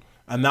one.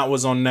 And that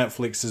was on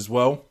Netflix as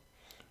well.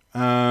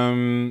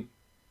 Now,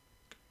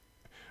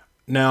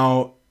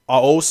 I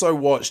also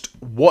watched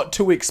What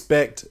to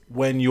Expect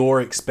When You're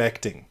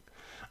Expecting.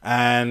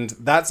 And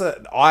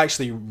I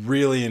actually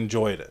really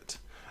enjoyed it.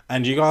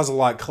 And you guys are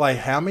like, Clay,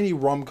 how many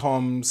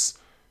rom-coms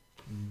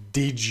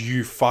did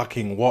you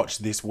fucking watch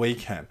this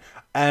weekend?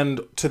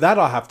 And to that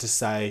I have to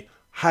say,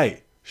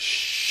 hey,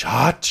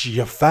 shut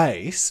your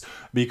face,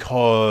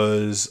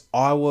 because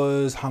I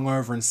was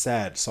hungover and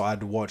sad, so I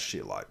had to watch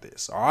shit like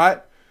this,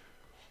 alright?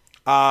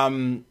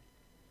 Now,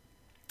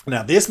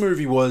 this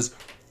movie was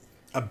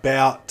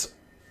about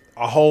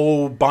a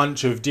whole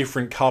bunch of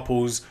different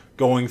couples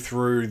going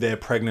through their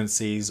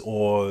pregnancies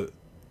or,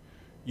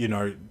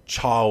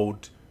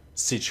 child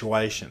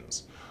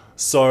situations.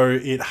 So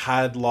it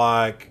had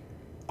like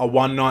a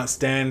one-night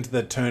stand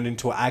that turned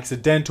into an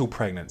accidental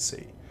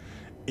pregnancy.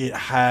 It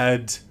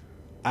had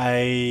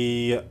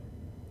a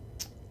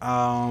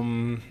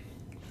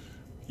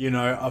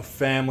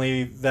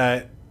family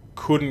that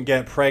couldn't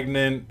get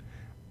pregnant,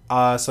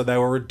 so they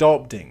were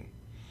adopting.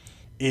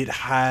 It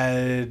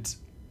had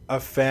a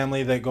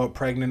family that got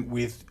pregnant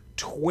with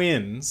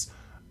twins,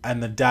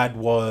 and the dad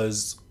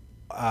was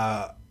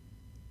a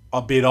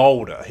bit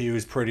older. He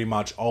was pretty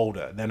much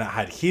older. Then it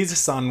had his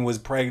son was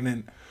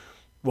pregnant,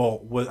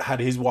 had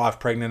his wife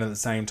pregnant at the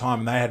same time,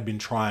 and they had been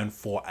trying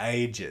for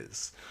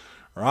ages.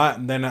 Right?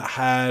 And then it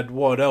had,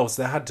 what else?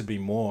 There had to be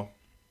more.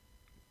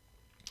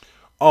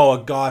 Oh,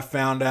 a guy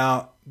found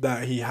out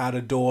that he had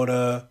a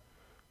daughter,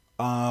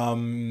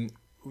 when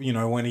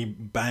he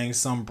banged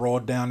some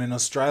broad down in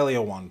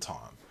Australia one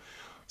time.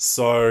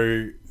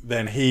 So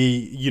then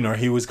he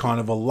was kind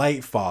of a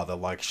late father.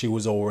 Like, she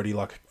was already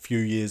like a few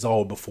years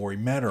old before he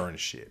met her and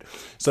shit.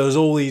 So there's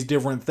all these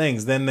different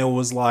things. Then there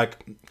was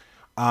like,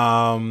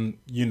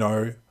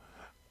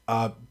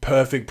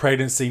 perfect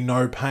pregnancy,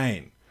 no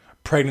pain.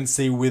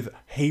 Pregnancy with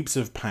heaps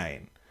of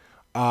pain.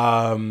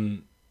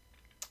 There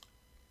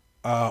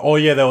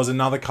was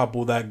another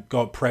couple that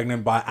got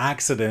pregnant by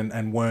accident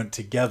and weren't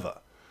together,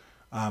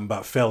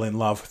 but fell in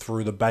love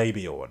through the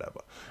baby or whatever.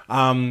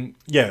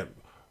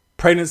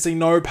 Pregnancy,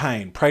 no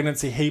pain.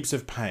 Pregnancy, heaps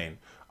of pain.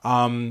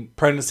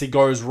 Pregnancy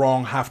goes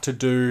wrong, have to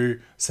do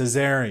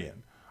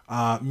cesarean,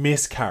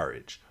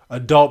 miscarriage,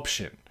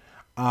 adoption,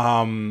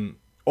 all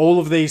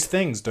of these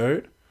things,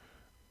 dude.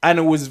 And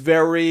it was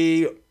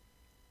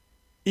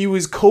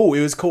cool.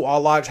 It was cool. I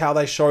liked how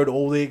they showed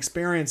all the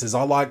experiences.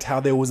 I liked how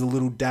there was a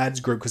little dad's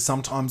group, because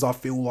sometimes I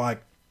feel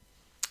like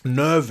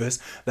nervous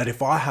that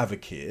if I have a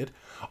kid,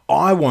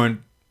 I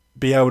won't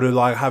be able to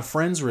like have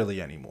friends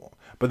really anymore.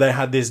 But they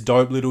had this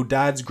dope little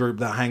dad's group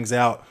that hangs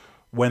out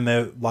when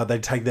they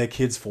take their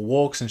kids for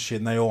walks and shit,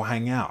 and they all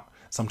hang out.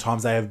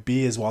 Sometimes they have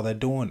beers while they're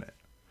doing it.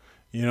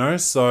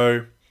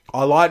 So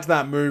I liked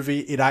that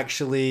movie. It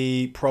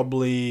actually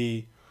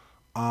probably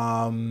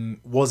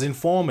was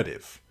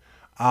informative.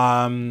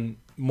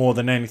 More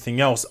than anything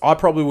else. I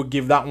probably would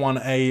give that one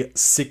a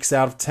 6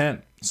 out of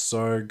 10.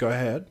 So go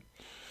ahead.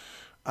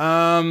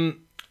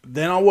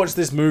 Then I watched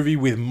this movie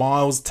with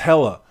Miles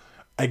Teller,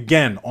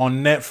 again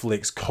on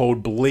Netflix,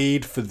 called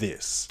Bleed for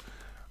This.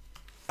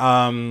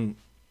 I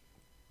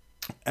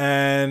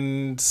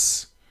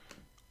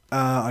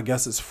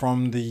guess it's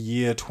from the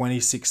year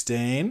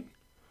 2016.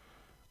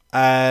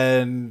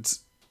 And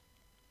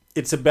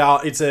it's a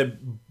biopic,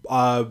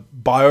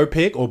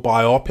 or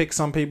biopic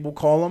some people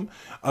call them,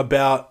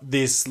 about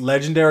this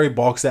legendary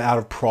boxer out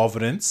of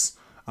Providence,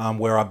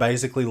 where I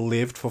basically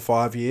lived for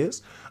 5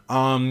 years,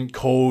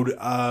 called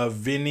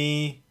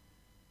Vinny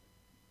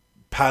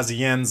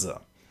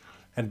Pazienza.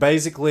 And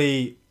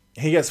basically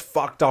he gets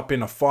fucked up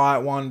in a fight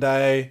one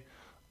day.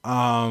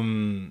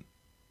 And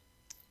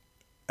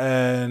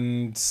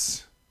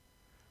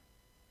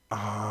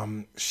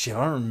shit,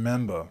 I don't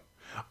remember.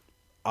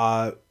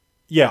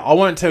 Yeah, I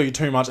won't tell you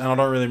too much, and I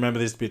don't really remember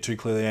this bit too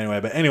clearly anyway.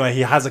 But anyway,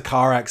 he has a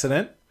car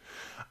accident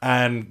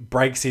and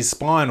breaks his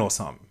spine or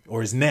something,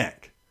 or his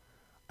neck,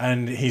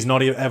 and he's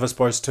not ever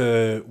supposed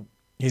to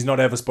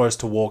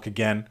walk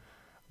again.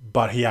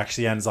 But he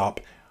actually ends up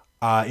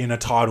in a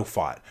title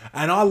fight.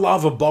 And I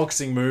love a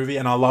boxing movie,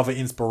 and I love an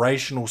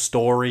inspirational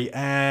story,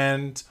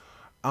 and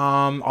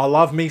I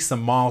love me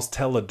some Miles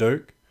Teller,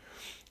 Duke.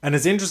 And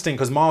it's interesting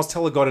because Miles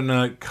Teller got in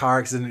a car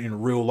accident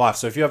in real life.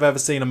 So if you've ever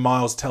seen a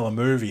Miles Teller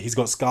movie, he's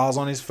got scars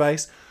on his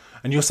face.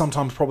 And you're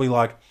sometimes probably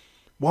like,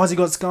 why has he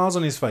got scars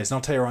on his face? And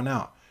I'll tell you right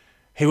now.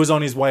 He was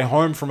on his way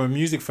home from a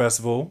music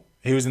festival.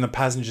 He was in the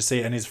passenger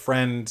seat and his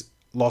friend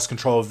lost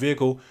control of the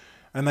vehicle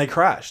and they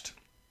crashed.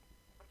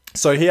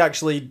 So he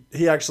actually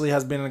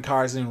has been in a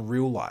car accident in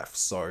real life.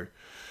 So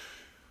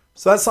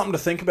that's something to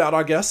think about,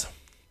 I guess.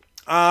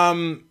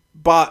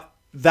 But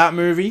that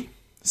movie,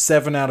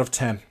 7 out of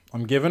 10.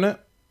 I'm giving it.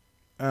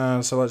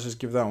 So let's just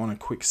give that one a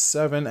quick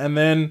 7. And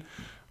then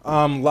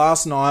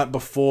last night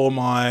before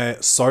my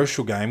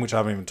social game, which I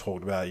haven't even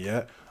talked about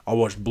yet, I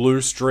watched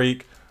Blue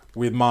Streak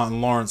with Martin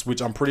Lawrence,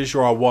 which I'm pretty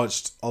sure I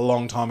watched a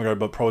long time ago,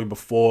 but probably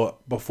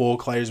before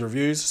Clay's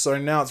reviews. So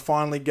now it's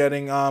finally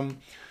getting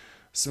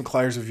some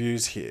Clay's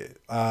reviews here.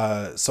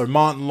 So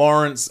Martin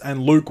Lawrence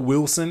and Luke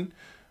Wilson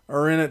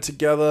are in it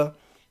together.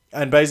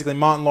 And basically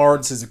Martin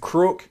Lawrence is a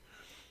crook.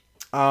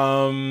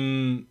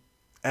 And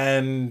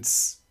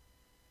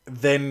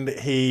then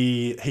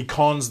he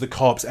cons the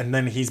cops, and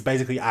then he's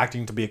basically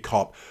acting to be a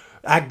cop,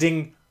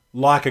 acting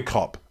like a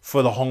cop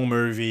for the whole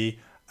movie.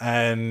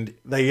 And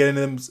they get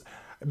into them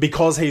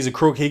because he's a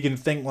crook. He can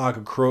think like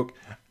a crook.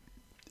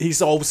 He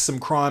solves some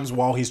crimes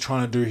while he's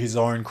trying to do his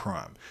own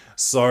crime.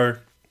 So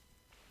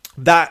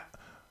that,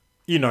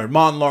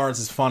 Martin Lawrence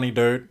is funny,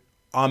 dude.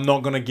 I'm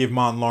not gonna give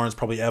Martin Lawrence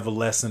probably ever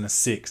less than a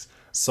 6.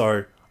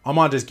 So I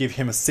might just give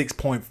him a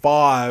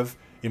 6.5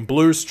 in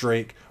Blue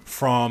Streak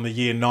from the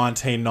year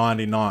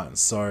 1999.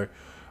 So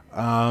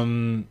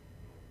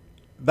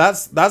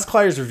that's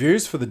Clay's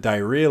reviews for the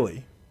day,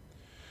 really.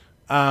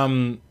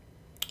 And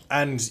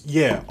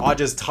yeah, I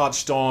just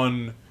touched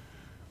on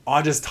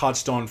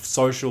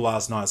social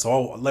last night.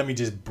 So let me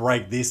just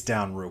break this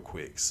down real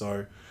quick.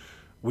 So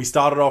we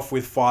started off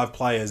with 5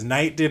 players.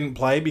 Nate didn't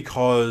play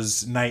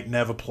because Nate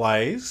never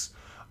plays.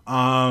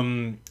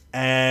 And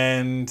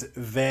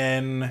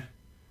then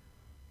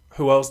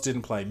who else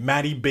didn't play?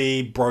 Matty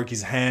B broke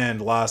his hand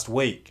last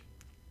week.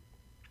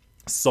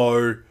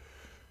 So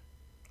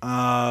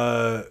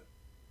that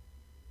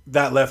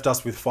left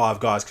us with 5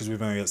 guys because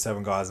we've only got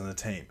 7 guys in the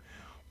team.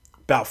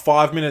 About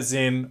 5 minutes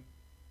in,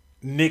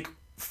 Nick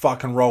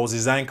fucking rolls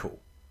his ankle.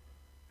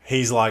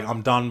 He's like,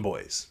 I'm done,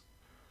 boys.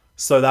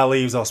 So that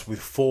leaves us with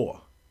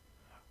 4.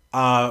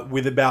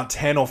 With about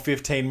 10 or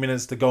 15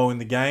 minutes to go in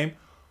the game,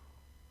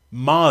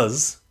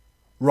 Muzz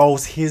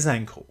rolls his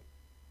ankle.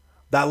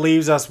 That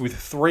leaves us with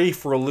 3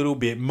 for a little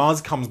bit.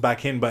 Muzz comes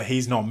back in, but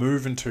he's not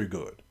moving too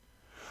good.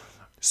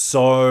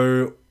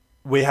 So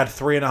we had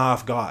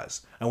 3.5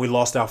 guys, and we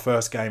lost our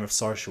first game of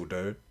social,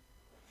 dude.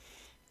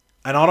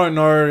 And I don't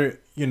know,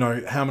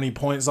 how many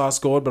points I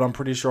scored, but I'm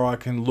pretty sure I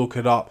can look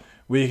it up.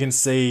 We can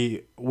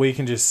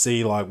just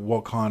see like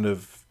what kind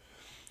of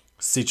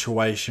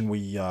situation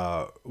we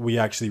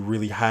actually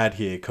really had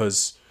here,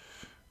 because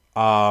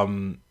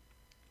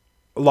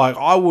like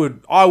I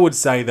would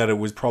say that it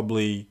was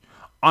probably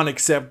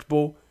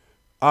unacceptable.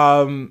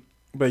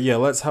 But yeah,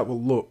 let's have a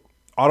look.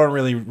 I don't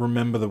really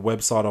remember the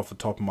website off the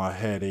top of my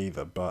head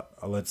either, but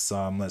let's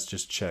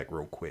just check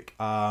real quick.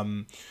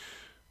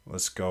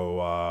 Let's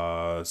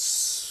go.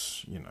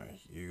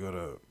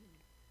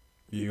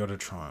 You gotta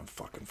try and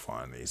fucking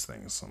find these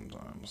things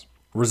sometimes.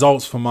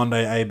 Results for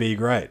Monday AB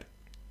grade.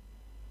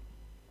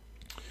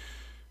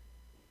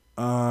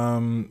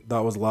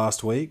 That was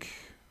last week.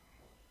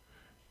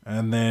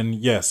 And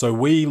then, so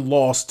we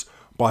lost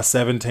by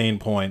 17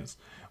 points.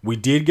 We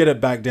did get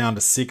it back down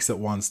to 6 at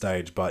one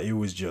stage, but it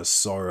was just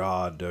so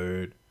hard,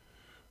 dude.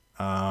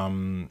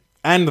 And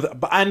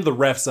the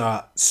refs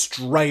are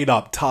straight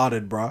up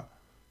tarted, bruh.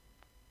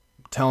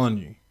 I'm telling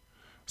you.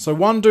 So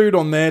one dude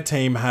on their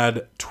team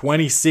had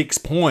 26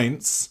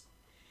 points,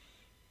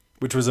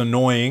 which was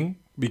annoying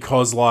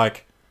because,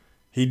 like,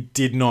 he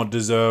did not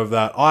deserve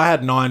that. I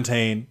had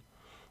 19.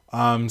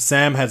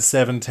 Sam had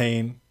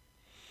 17.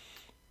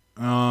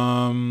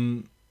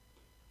 And,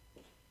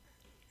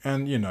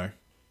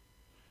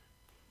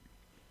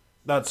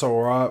 that's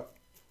alright.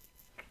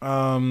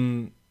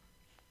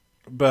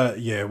 But,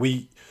 yeah,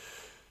 we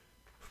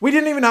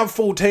didn't even have a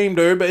full team,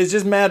 dude, but it's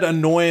just mad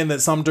annoying that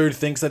some dude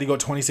thinks that he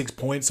got 26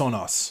 points on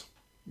us,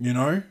 He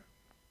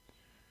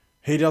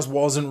just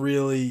wasn't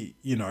really,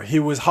 he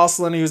was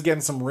hustling, he was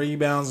getting some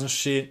rebounds and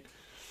shit.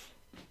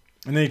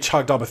 And then he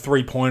chucked up a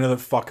 3-pointer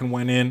that fucking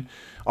went in.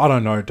 I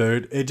don't know,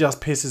 dude. It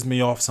just pisses me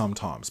off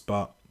sometimes,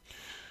 but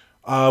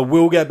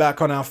we'll get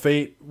back on our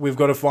feet. We've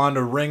got to find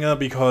a ringer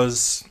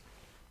because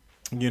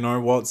You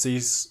know,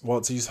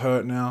 Watsy's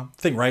hurt now.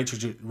 I think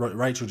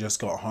Rachel just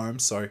got home,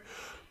 so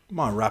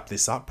might wrap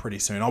this up pretty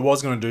soon. I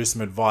was going to do some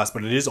advice,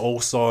 but it is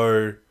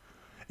also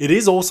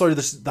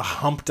the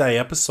hump day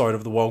episode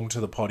of the Welcome to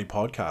the Potty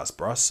podcast,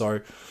 bruh.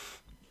 So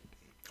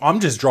I'm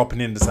just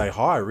dropping in to say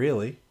hi,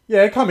 really.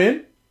 Yeah, come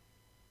in.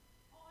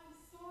 Oh, I'm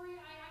sorry,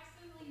 I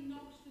accidentally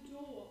knocked the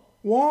door.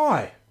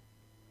 Why?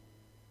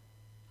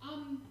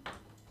 Oh,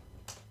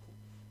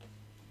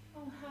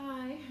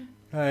 hi.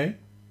 Hey.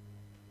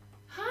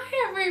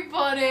 Hi,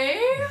 everybody.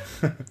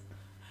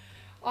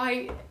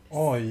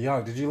 Oh,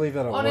 yuck. Did you leave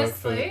that at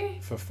Honestly,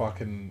 work for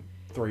fucking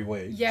 3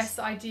 weeks? Yes,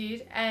 I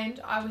did. And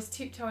I was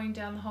tiptoeing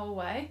down the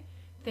hallway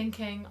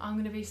thinking I'm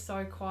going to be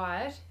so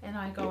quiet. And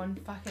I go and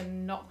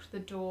fucking knocked the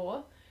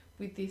door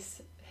with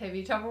this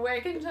heavy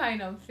Tupperware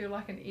container. I feel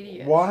like an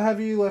idiot. Why have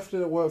you left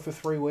it at work for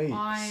 3 weeks?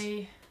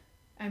 I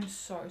am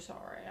so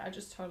sorry. I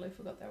just totally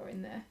forgot they were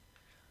in there.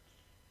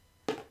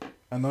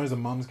 And those are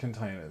Mum's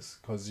containers,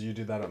 because you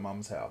did that at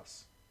Mum's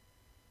house.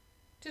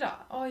 Did I?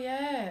 Oh,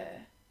 yeah.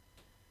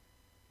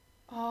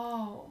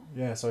 Oh.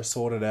 Yeah, so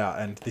sort it out.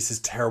 And this is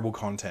terrible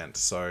content,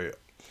 so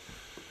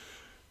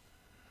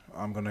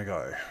I'm going to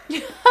go.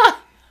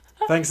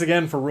 Thanks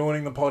again for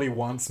ruining the potty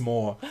once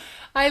more.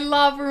 I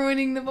love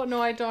ruining the...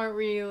 No, I don't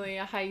really.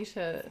 I hate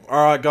it.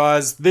 All right,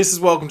 guys. This is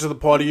Welcome to the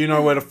Potty. You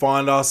know where to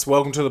find us.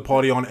 Welcome to the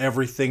Potty on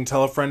everything.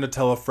 Tell a friend to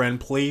tell a friend.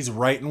 Please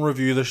rate and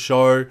review the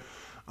show.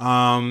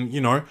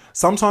 You know,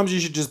 sometimes you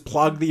should just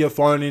plug your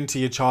phone into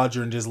your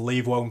charger and just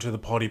leave Welcome to the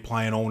Potty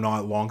playing all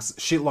night long.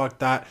 Shit like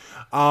that.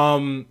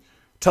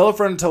 Tell a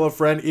friend to tell a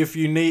friend. If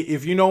you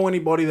know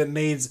anybody that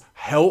needs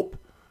help,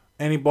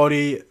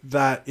 anybody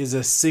that is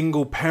a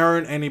single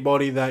parent,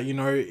 anybody that,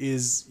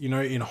 is,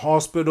 in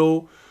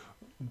hospital,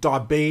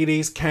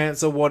 diabetes,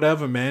 cancer,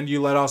 whatever, man,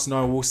 you let us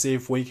know. We'll see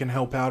if we can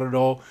help out at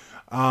all.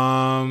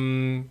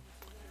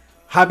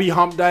 Happy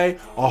hump day.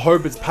 I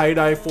hope it's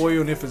payday for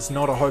you. And if it's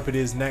not, I hope it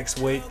is next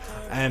week.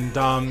 And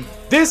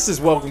this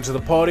is Welcome to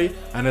the Potty.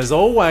 And as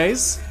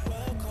always...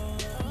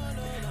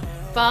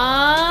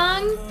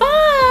 Bang,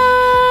 bang!